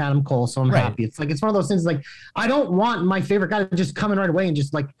watch Adam Cole, so I'm happy. It's like, it's one of those things, like, I don't want my favorite guy to just come in right away and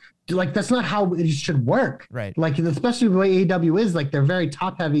just like that's not how it should work. Right. Like, especially the way AEW is, like, they're very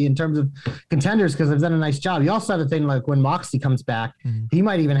top heavy in terms of contenders because they've done a nice job. You also have the thing, like, when Moxley comes back, he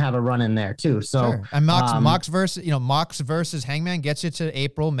might even have a run in there too. So, and Mox versus Hangman gets you to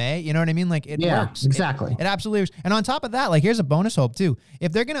April, May. You know what I mean? Like, it works. Exactly. It absolutely works. And on top of that, like, here's a bonus hope too.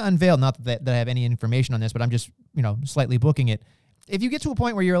 If they're going to unveil, not that I have any information on this, but I'm just, slightly booking it. If you get to a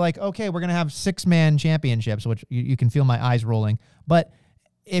point where you're like, okay, we're going to have 6-man championships, which you can feel my eyes rolling, but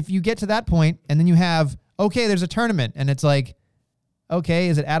if you get to that point and then you have, okay, there's a tournament and it's like, okay,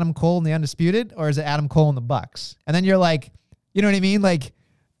 is it Adam Cole and the Undisputed or is it Adam Cole and the Bucks? And then you're like, you know what I mean? Like,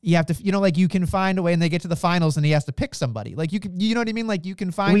 you have to, like, you can find a way, and they get to the finals and he has to pick somebody. Like, you know what I mean? Like, you can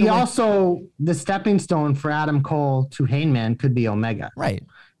find a way. Also, the stepping stone for Adam Cole to Hangman could be Omega. Right.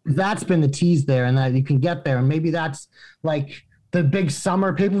 That's been the tease there, and that you can get there. And maybe that's like the big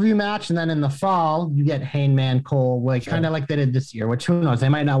summer pay-per-view match, and then in the fall you get Hangman Cole, like kind of like they did this year, which who knows, they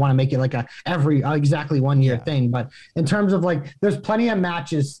might not want to make it like every exactly 1 year thing, but in terms of like, there's plenty of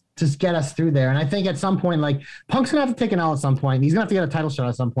matches to get us through there. And I think at some point, like, Punk's gonna have to take an L at some point. He's gonna have to get a title shot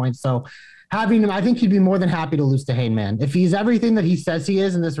at some point. So having him, I think he'd be more than happy to lose to Hangman. If he's everything that he says he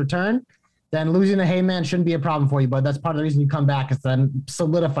is in this return, then losing to Heyman shouldn't be a problem for you. But that's part of the reason you come back, is then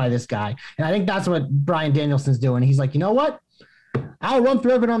solidify this guy. And I think that's what Bryan Danielson's doing. He's like, you know what? I'll run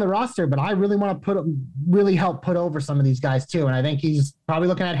through everyone on the roster, but I really want to really help put over some of these guys too. And I think he's probably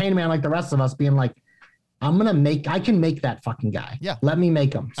looking at Heyman like the rest of us, being like, I can make that fucking guy. Yeah. Let me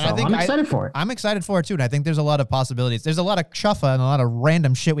make him. So I'm excited for it. I'm excited for it too. And I think there's a lot of possibilities. There's a lot of chuffa and a lot of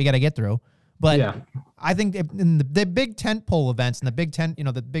random shit we got to get through. But I think in the big tentpole events and the big tent,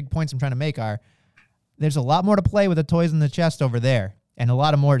 the big points I'm trying to make are, there's a lot more to play with the toys in the chest over there, and a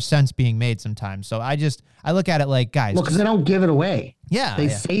lot of more sense being made sometimes. So I look at it like, guys, because they don't give it away. Yeah. They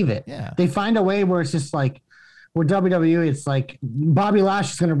save it. Yeah. They find a way where it's just like, with WWE, it's like Bobby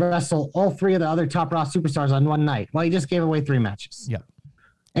Lashley's going to wrestle all 3 of the other top Raw superstars on one night. Well, he just gave away 3 matches. Yeah.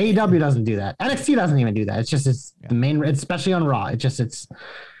 AEW doesn't do that. NXT doesn't even do that. It's just, the main, especially on Raw. It's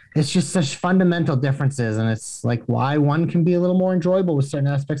just such fundamental differences, and it's like why one can be a little more enjoyable with certain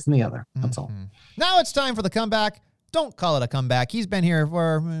aspects than the other. That's all. Now it's time for the comeback. Don't call it a comeback. He's been here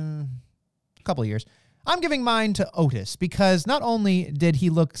for a couple of years. I'm giving mine to Otis, because not only did he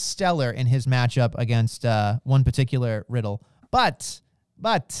look stellar in his matchup against one particular Riddle, but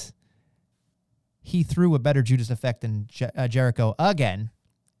he threw a better Judas Effect than Jericho again.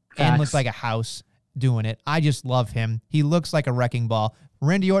 Facts. And looks like a house doing it. I just love him. He looks like a wrecking ball.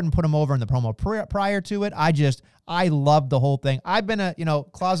 Randy Orton put him over in the promo prior to it. I love the whole thing. I've been a,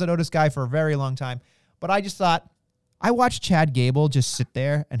 closet Otis guy for a very long time, but I just thought, I watched Chad Gable just sit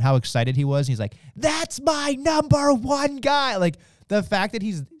there and how excited he was. He's like, that's my number 1 guy. Like, the fact that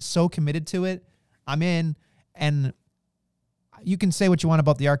he's so committed to it, I'm in. And you can say what you want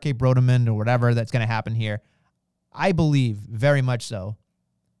about the RK Brodeman or whatever that's going to happen here. I believe very much so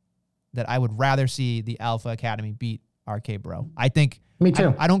that I would rather see the Alpha Academy beat RK Bro. I think... Me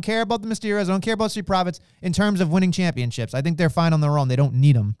too. I don't care about the Mysterios. I don't care about Street Profits in terms of winning championships. I think they're fine on their own. They don't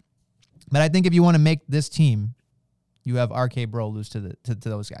need them. But I think if you want to make this team, you have RK Bro lose to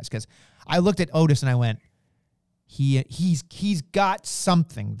those guys. Because I looked at Otis and I went, he's got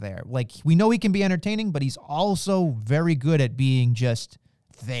something there. Like, we know he can be entertaining, but he's also very good at being just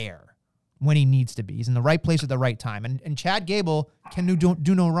there when he needs to be. He's in the right place at the right time. And Chad Gable can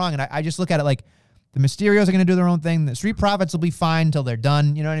do no wrong. And I just look at it like, the Mysterios are going to do their own thing. The Street Profits will be fine until they're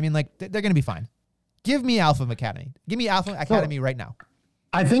done. You know what I mean? Like, they're going to be fine. Give me Alpha Academy. Give me Alpha Academy right now.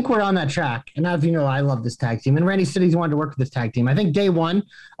 I think we're on that track. And as you know, I love this tag team. And Randy said he's wanted to work with this tag team. I think day 1,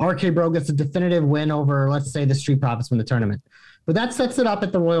 RK Bro gets a definitive win over, let's say, the Street Profits win the tournament. But that sets it up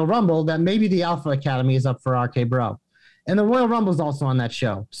at the Royal Rumble that maybe the Alpha Academy is up for RK Bro. And the Royal Rumble is also on that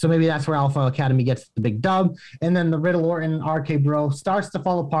show. So maybe that's where Alpha Academy gets the big dub. And then the Riddle Orton RK Bro starts to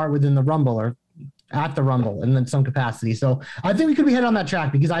fall apart within the Rumble, or at the Rumble in some capacity. So I think we could be headed on that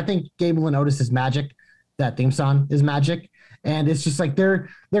track, because I think Gable and Otis is magic. That theme song is magic. And it's just like they're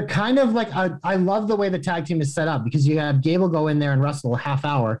kind of like I love the way the tag team is set up because you have Gable go in there and wrestle a half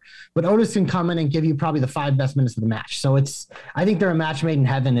hour, but Otis can come in and give you probably the 5 best minutes of the match. So I think they're a match made in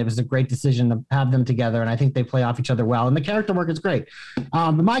heaven. It was a great decision to have them together, and I think they play off each other well. And the character work is great.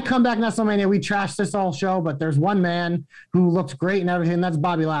 But my comeback in WrestleMania, we trashed this whole show, but there's one man who looked great and everything. And that's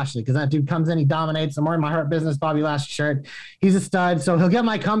Bobby Lashley, because that dude comes in, he dominates. I'm wearing my Heart Business Bobby Lashley shirt. He's a stud, so he'll get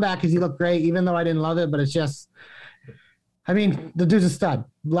my comeback because he looked great, even though I didn't love it. But it's just, I mean, the dude's a stud.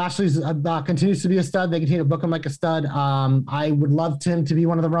 Lashley's continues to be a stud. They continue to book him like a stud. I would love him to be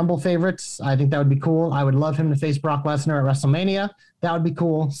one of the Rumble favorites. I think that would be cool. I would love him to face Brock Lesnar at WrestleMania. That would be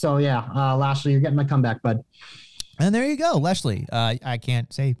cool. So yeah, Lashley, you're getting my comeback, bud. And there you go, Lashley. I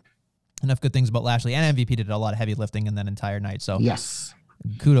can't say enough good things about Lashley, and MVP did a lot of heavy lifting in that entire night. So yes,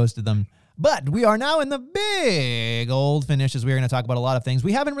 kudos to them. But we are now in the big old finish, as we're going to talk about a lot of things.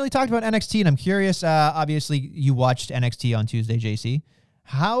 We haven't really talked about NXT, and I'm curious, obviously, you watched NXT on Tuesday, JC.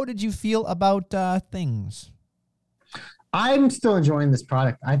 How did you feel about things? I'm still enjoying this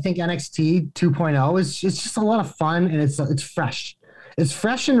product. I think NXT 2.0 it's just a lot of fun, and it's fresh. It's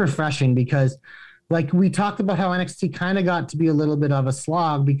fresh and refreshing because, like, we talked about how NXT kind of got to be a little bit of a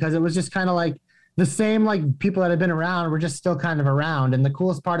slog because it was just kind of like the same, like, people that have been around were just still kind of around. And the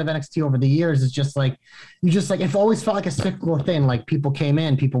coolest part of NXT over the years is just like, it always felt like a cyclical thing. Like, people came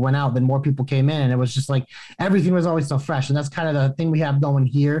in, people went out, then more people came in. And it was just like, everything was always so fresh. And that's kind of the thing we have going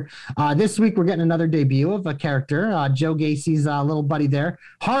here. This week, we're getting another debut of a character, Joe Gacy's little buddy there.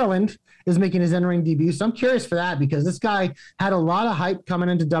 Harland is making his in-ring debut. So I'm curious for that because this guy had a lot of hype coming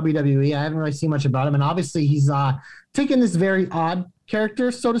into WWE. I haven't really seen much about him. And obviously he's taken this very odd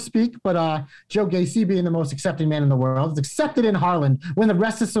character, so to speak, but Joe Gacy, being the most accepting man in the world, is accepted in Harland when the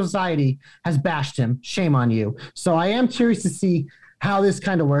rest of society has bashed him. Shame on you. So I am curious to see how this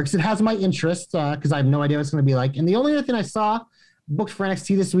kind of works. It has my interest because I have no idea what it's going to be like. And the only other thing I saw booked for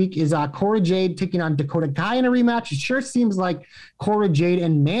NXT this week is Cora Jade taking on Dakota Kai in a rematch. It sure seems like Cora Jade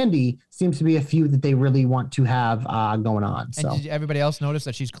and Mandy seems to be a feud that they really want to have going on. So. And did everybody else notice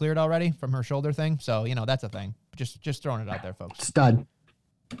that she's cleared already from her shoulder thing? So, that's a thing. Just throwing it out there, folks. Stud.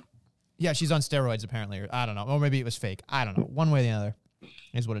 Yeah, she's on steroids apparently. Or I don't know. Or maybe it was fake. I don't know. One way or the other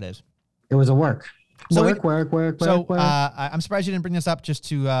is what it is. It was a work. So work. I'm surprised you didn't bring this up just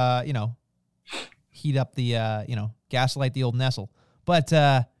to, heat up the, gaslight the old Nestle. But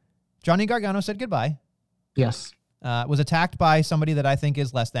Johnny Gargano said goodbye. Yes. Was attacked by somebody that I think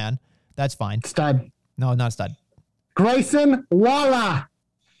is less than. That's fine. Stud. No, not stud. Grayson Waller.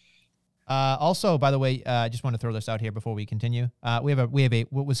 Also, by the way, I just want to throw this out here before we continue. We have a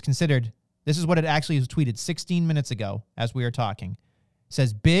what was considered. This is what it actually was tweeted 16 minutes ago as we were talking. It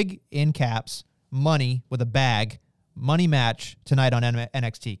says big in caps, money with a bag, money match tonight on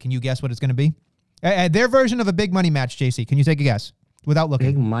NXT. Can you guess what it's going to be? Their version of a big money match, JC. Can you take a guess without looking?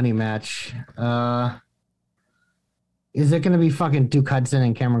 Big money match. Is it going to be fucking Duke Hudson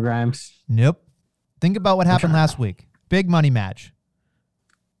and Cameron Grimes? Nope. Think about what happened last week. Big money match.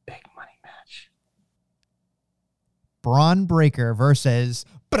 Big money match. Braun Breaker versus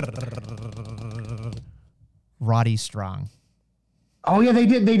Roddy Strong. Oh yeah, they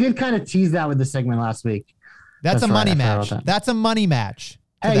did kind of tease that with the segment last week. That's a money match. That's a money match.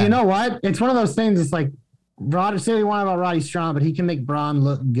 Hey, you know what? It's one of those things. It's like Roddy. Say what you want about Roddy Strong, but he can make Braun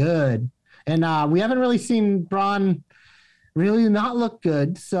look good, and we haven't really seen Braun really not look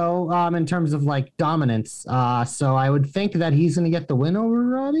good. So in terms of like dominance, so I would think that he's going to get the win over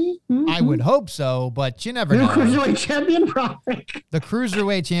Roddy. Mm-hmm. I would hope so, but you never know. Cruiserweight champion, probably. The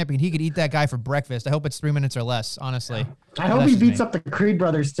Cruiserweight champion. He could eat that guy for breakfast. I hope it's 3 minutes or less, honestly. I hope he beats up the Creed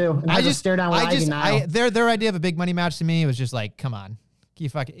brothers too. And I just stare down with their idea of a big money match to me was just like, come on.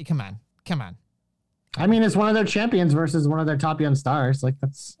 Come on. I mean, it's one of their champions versus one of their top young stars. Like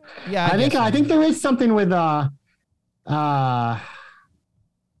that's, yeah. I think there is something with I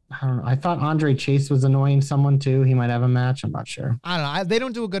don't know. I thought Andre Chase was annoying someone too. He might have a match. I'm not sure. I don't know. They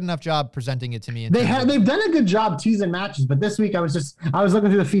don't do a good enough job presenting it to me. They've done a good job teasing matches, but this week I was looking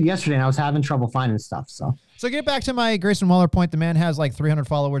through the feed yesterday and I was having trouble finding stuff. So get back to my Grayson Waller point. The man has like 300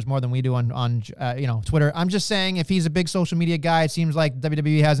 followers more than we do on Twitter. I'm just saying if he's a big social media guy, it seems like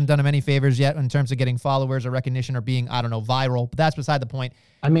WWE hasn't done him any favors yet in terms of getting followers or recognition or being, I don't know, viral. But that's beside the point.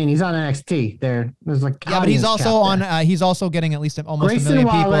 I mean, he's on NXT. There's like but he's also on. He's also getting at least almost Grayson 1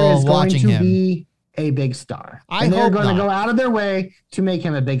 million people Waller is watching going to him. Be a big star. They're going to go out of their way to make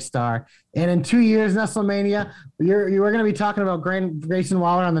him a big star. And in 2 years, WrestleMania, you are going to be talking about Grayson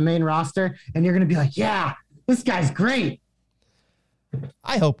Waller on the main roster, and you're going to be like, yeah, this guy's great.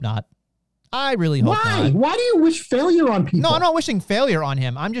 I hope not. I really hope Why? not. Why do you wish failure on people? No, I'm not wishing failure on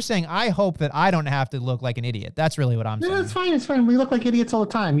him. I'm just saying I hope that I don't have to look like an idiot. That's really what I'm saying. It's fine. It's fine. We look like idiots all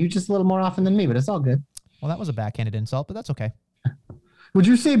the time. You just a little more often than me, but it's all good. Well, that was a backhanded insult, but that's okay. Would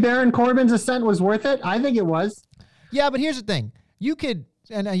you say Baron Corbin's ascent was worth it? I think it was. Yeah, but here's the thing. You could,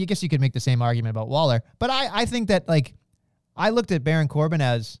 and I guess you could make the same argument about Waller, but I think that, like, I looked at Baron Corbin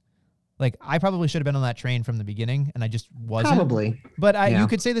as, like, I probably should have been on that train from the beginning, and I just wasn't. Probably. But you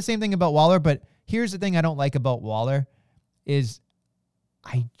could say the same thing about Waller, but here's the thing I don't like about Waller is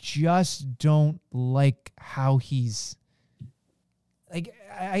I just don't like how he's, like,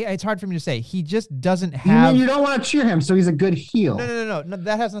 it's hard for me to say. He just doesn't have... You mean you don't want to cheer him, so he's a good heel. No,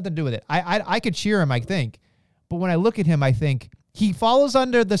 that has nothing to do with it. I could cheer him, I think. But when I look at him, I think he falls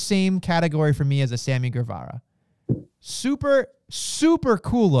under the same category for me as a Sammy Guevara. Super, super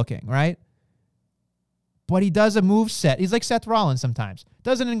cool looking, right? But he does a move set. He's like Seth Rollins sometimes.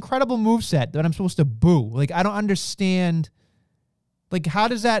 Does an incredible move set that I'm supposed to boo. Like, I don't understand. Like, how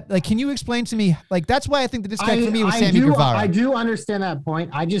does that, like, can you explain to me? Like, that's why I think the disconnect for me was Sammy Guevara. I do understand that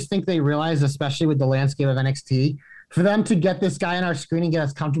point. I just think they realize, especially with the landscape of NXT, for them to get this guy on our screen and get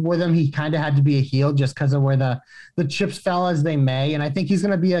us comfortable with him, he kind of had to be a heel just because of where the chips fell as they may. And I think he's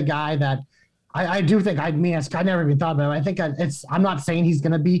going to be a guy that I do think, I never even thought about it. I think I'm not saying he's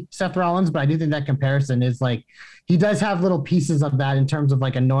going to be Seth Rollins, but I do think that comparison is like, he does have little pieces of that in terms of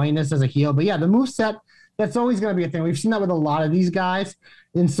like annoyingness as a heel. But yeah, the moveset, that's always going to be a thing. We've seen that with a lot of these guys.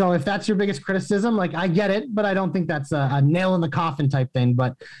 And so if that's your biggest criticism, like, I get it, but I don't think that's a nail in the coffin type thing.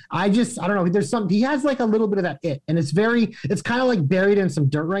 But I don't know. There's something, he has like a little bit of that it, and it's kind of like buried in some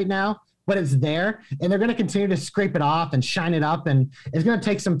dirt right now, but it's there, and they're going to continue to scrape it off and shine it up. And it's going to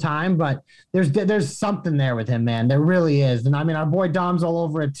take some time, but there's something there with him, man. There really is. And I mean, our boy Dom's all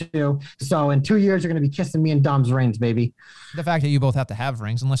over it too. So in 2 years, you're going to be kissing me in Dom's rings, baby. The fact that you both have to have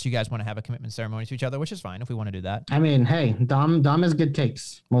rings, unless you guys want to have a commitment ceremony to each other, which is fine if we want to do that. I mean, hey, Dom has good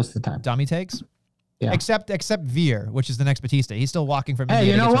takes most of the time. Dommy takes? Yeah. Except Veer, which is the next Batista. He's still walking from Hey,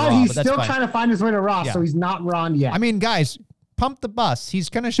 India you know to get to what? Raw, He's but that's still fine. trying to find his way to Raw, Yeah. so he's not Ron yet. I mean, guys, pump the bus. He's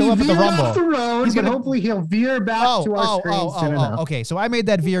going to show He up at the veered Rumble. off the road, He's but gonna- hopefully he'll veer back to our screens soon enough. Okay, so I made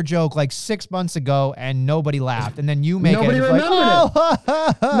that Veer joke like 6 months ago, and nobody laughed. And then you make Nobody it. remembered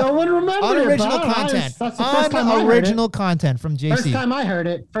it. No one remembered Unoriginal it. content. That's the first time I heard it. Unoriginal content from JC. First time I heard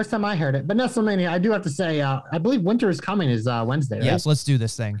it. But WrestleMania, I do have to say, I believe Winter is Coming is Wednesday, right? Yes, let's do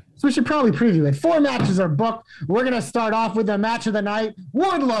this thing. So we should probably preview it. 4 matches are booked. We're going to start off with the match of the night,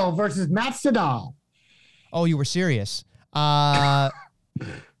 Wardlow versus Matt Sydal. Oh, you were serious. Wardlow,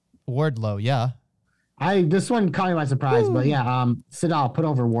 yeah. This one caught me by surprise, but yeah, Sydal, put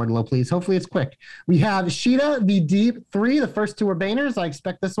over Wardlow, please. Hopefully it's quick. We have Shida v Deep 3. The first 2 are banners. I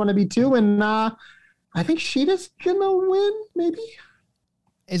expect this one to be 2, and I think Shida's gonna win, maybe.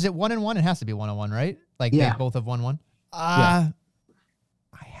 Is it 1-1? It has to be 1-1, right? Like Yeah. they both have 1-1. Yeah.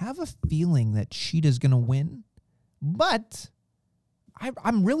 I have a feeling that Sheeta's gonna win, but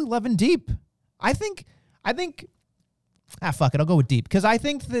I'm really loving Deep. I think. Fuck it. I'll go with Deep because I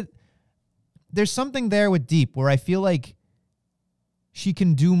think that there's something there with Deep where I feel like she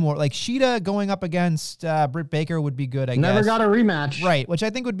can do more. Like Shida going up against Britt Baker would be good. I guess Never got a rematch, right? Which I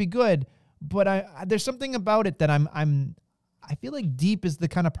think would be good. But there's something about it that I feel like Deep is the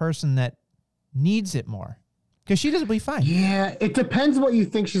kind of person that needs it more because she doesn't be fine. Yeah, it depends what you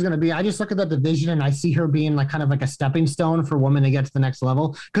think she's going to be. I just look at that division and I see her being like kind of like a stepping stone for women to get to the next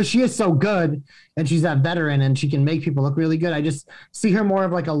level because she is so good and she's that veteran and she can make people look really good. I just see her more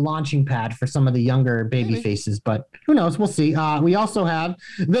of like a launching pad for some of the younger baby faces, but who knows? We'll see. We also have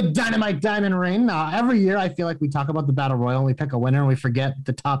the Dynamite Diamond Ring. Every year I feel like we talk about the Battle Royal and we pick a winner and we forget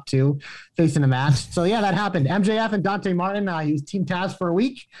the top 2 facing a match. So yeah, that happened. MJF and Dante Martin, he was Team Taz for a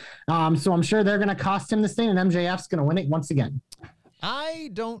week. So I'm sure they're going to cost him this thing and MJF's going to win it once again. I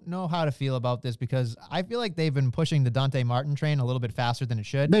don't know how to feel about this because I feel like they've been pushing the Dante Martin train a little bit faster than it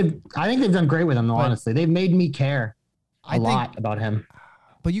should. I think they've done great with him, though, But honestly. They've made me care a think- lot about him.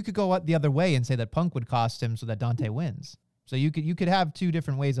 But you could go the other way and say that Punk would cost him so that Dante wins. So you could have 2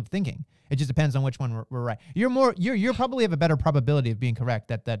 different ways of thinking. It just depends on which one we're right. You're probably have a better probability of being correct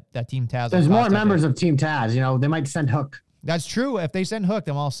that Team Taz. There's more members of Team Taz. You know, they might send Hook. That's true. If they send Hook,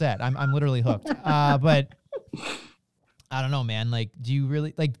 I'm all set. I'm literally hooked. But I don't know, man. Like, do you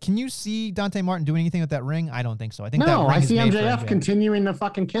really can you see Dante Martin doing anything with that ring? I don't think so. I think that No, ring I is see made for MJF continuing to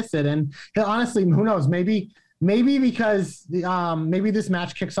fucking kiss it. And honestly, who knows? Maybe because maybe this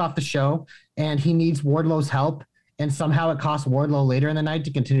match kicks off the show and he needs Wardlow's help. and somehow it costs Wardlow later in the night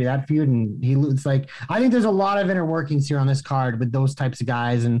to continue that feud. And it's like, I think there's a lot of inner workings here on this card with those types of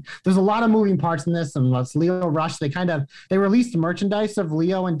guys. And there's a lot of moving parts in this. And let's Lio Rush, they released merchandise of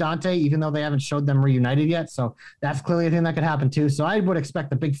Lio and Dante, even though they haven't showed them reunited yet. So that's clearly a thing that could happen too. So I would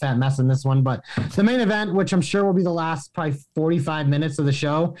expect a big fat mess in this one. But the main event, which I'm sure will be the last probably 45 minutes of the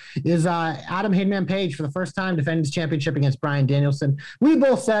show, is Adam Hangman Page for the first time defending his championship against Bryan Danielson. We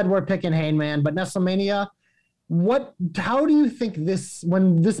both said we're picking Hangman, but WrestleMania, how do you think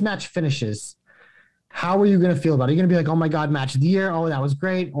when this match finishes, how are you going to feel about it? Are you going to be like, oh my God, match of the year, oh, that was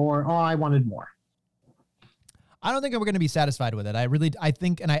great, or oh, I wanted more? I don't think we're going to be satisfied with it. I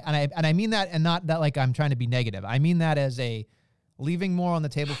think, and I mean that, and not that like I'm trying to be negative. I mean that as a leaving more on the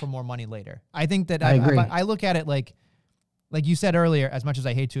table for more money later. I think that I look at it like you said earlier, as much as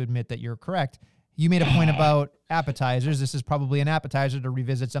I hate to admit that you're correct, you made a point about appetizers. This is probably an appetizer to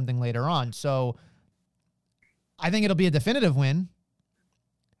revisit something later on. So I think it'll be a definitive win.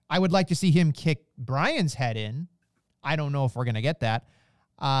 I would like to see him kick Bryan's head in. I don't know if we're going to get that.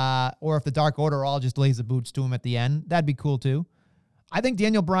 Or if the Dark Order all just lays the boots to him at the end. That'd be cool too. I think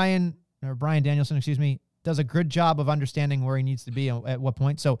Bryan Danielson, does a good job of understanding where he needs to be at what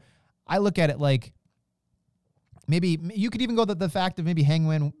point. So I look at it like maybe you could even go the fact of maybe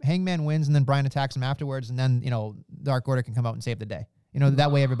Hangman wins and then Bryan attacks him afterwards, and then, Dark Order can come out and save the day.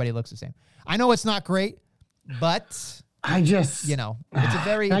 That way everybody looks the same. I know it's not great, but I just, it's a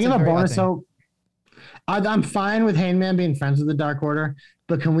very. Can I give a bonus? So I'm fine with Hangman being friends with the Dark Order,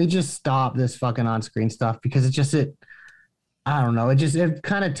 but can we just stop this fucking on-screen stuff? Because I don't know. It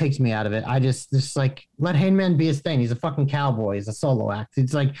kind of takes me out of it. I just like, let Hangman be his thing. He's a fucking cowboy. He's a solo act.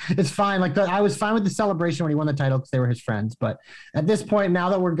 It's like, it's fine. Like I was fine with the celebration when he won the title because they were his friends. But at this point, now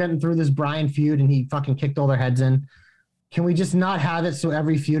that we're getting through this Bryan feud and he fucking kicked all their heads in, can we just not have it so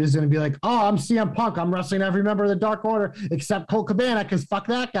every feud is going to be like, oh, I'm CM Punk. I'm wrestling every member of the Dark Order except Colt Cabana because fuck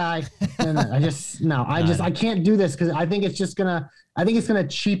that guy. And I can't do this because I think it's going to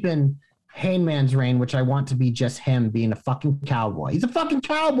cheapen Hangman's reign, which I want to be just him being a fucking cowboy. He's a fucking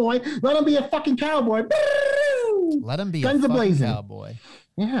cowboy. Let him be a fucking cowboy. Let him be Guns a fucking blazing. Cowboy.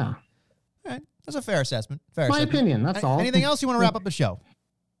 Yeah. All right. That's a fair assessment. My opinion. That's all. Anything else you want to wrap up the show?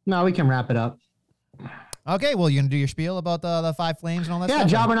 No, we can wrap it up. Okay, well, you're going to do your spiel about the Five Flames and all that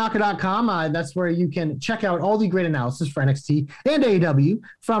stuff? Yeah, jobberknocker.com. That's where you can check out all the great analysis for NXT and AEW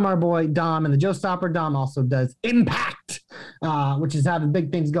from our boy Dom and the Joe Stopper. Dom also does Impact, which is having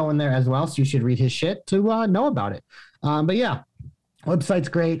big things going there as well, so you should read his shit to know about it. But yeah, website's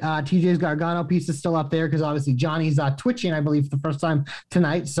great. TJ's Gargano piece is still up there because obviously Johnny's twitching, I believe, for the first time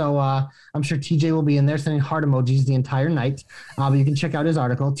tonight. So I'm sure TJ will be in there sending heart emojis the entire night. But you can check out his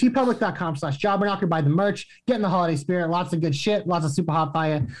article. tpublic.com/jobberknocker. Buy the merch. Get in the holiday spirit. Lots of good shit. Lots of super hot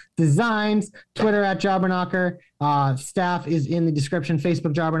fire designs. Twitter @jobberknocker. Staff is in the description.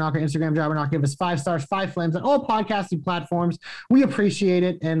 Facebook Jobberknocker, Instagram Jobberknocker. Give us 5 stars, 5 flames on all podcasting platforms. We appreciate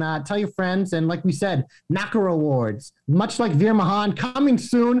it. And tell your friends. And like we said, Knocker Awards, much like Veer Mahan, coming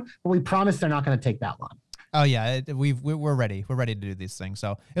soon. But we promise they're not going to take that long. Oh yeah, we're ready. We're ready to do these things.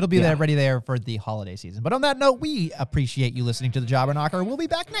 So it'll be ready there for the holiday season. But on that note, we appreciate you listening to the Jobberknocker. We'll be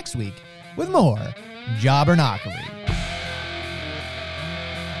back next week with more Jobberknockery.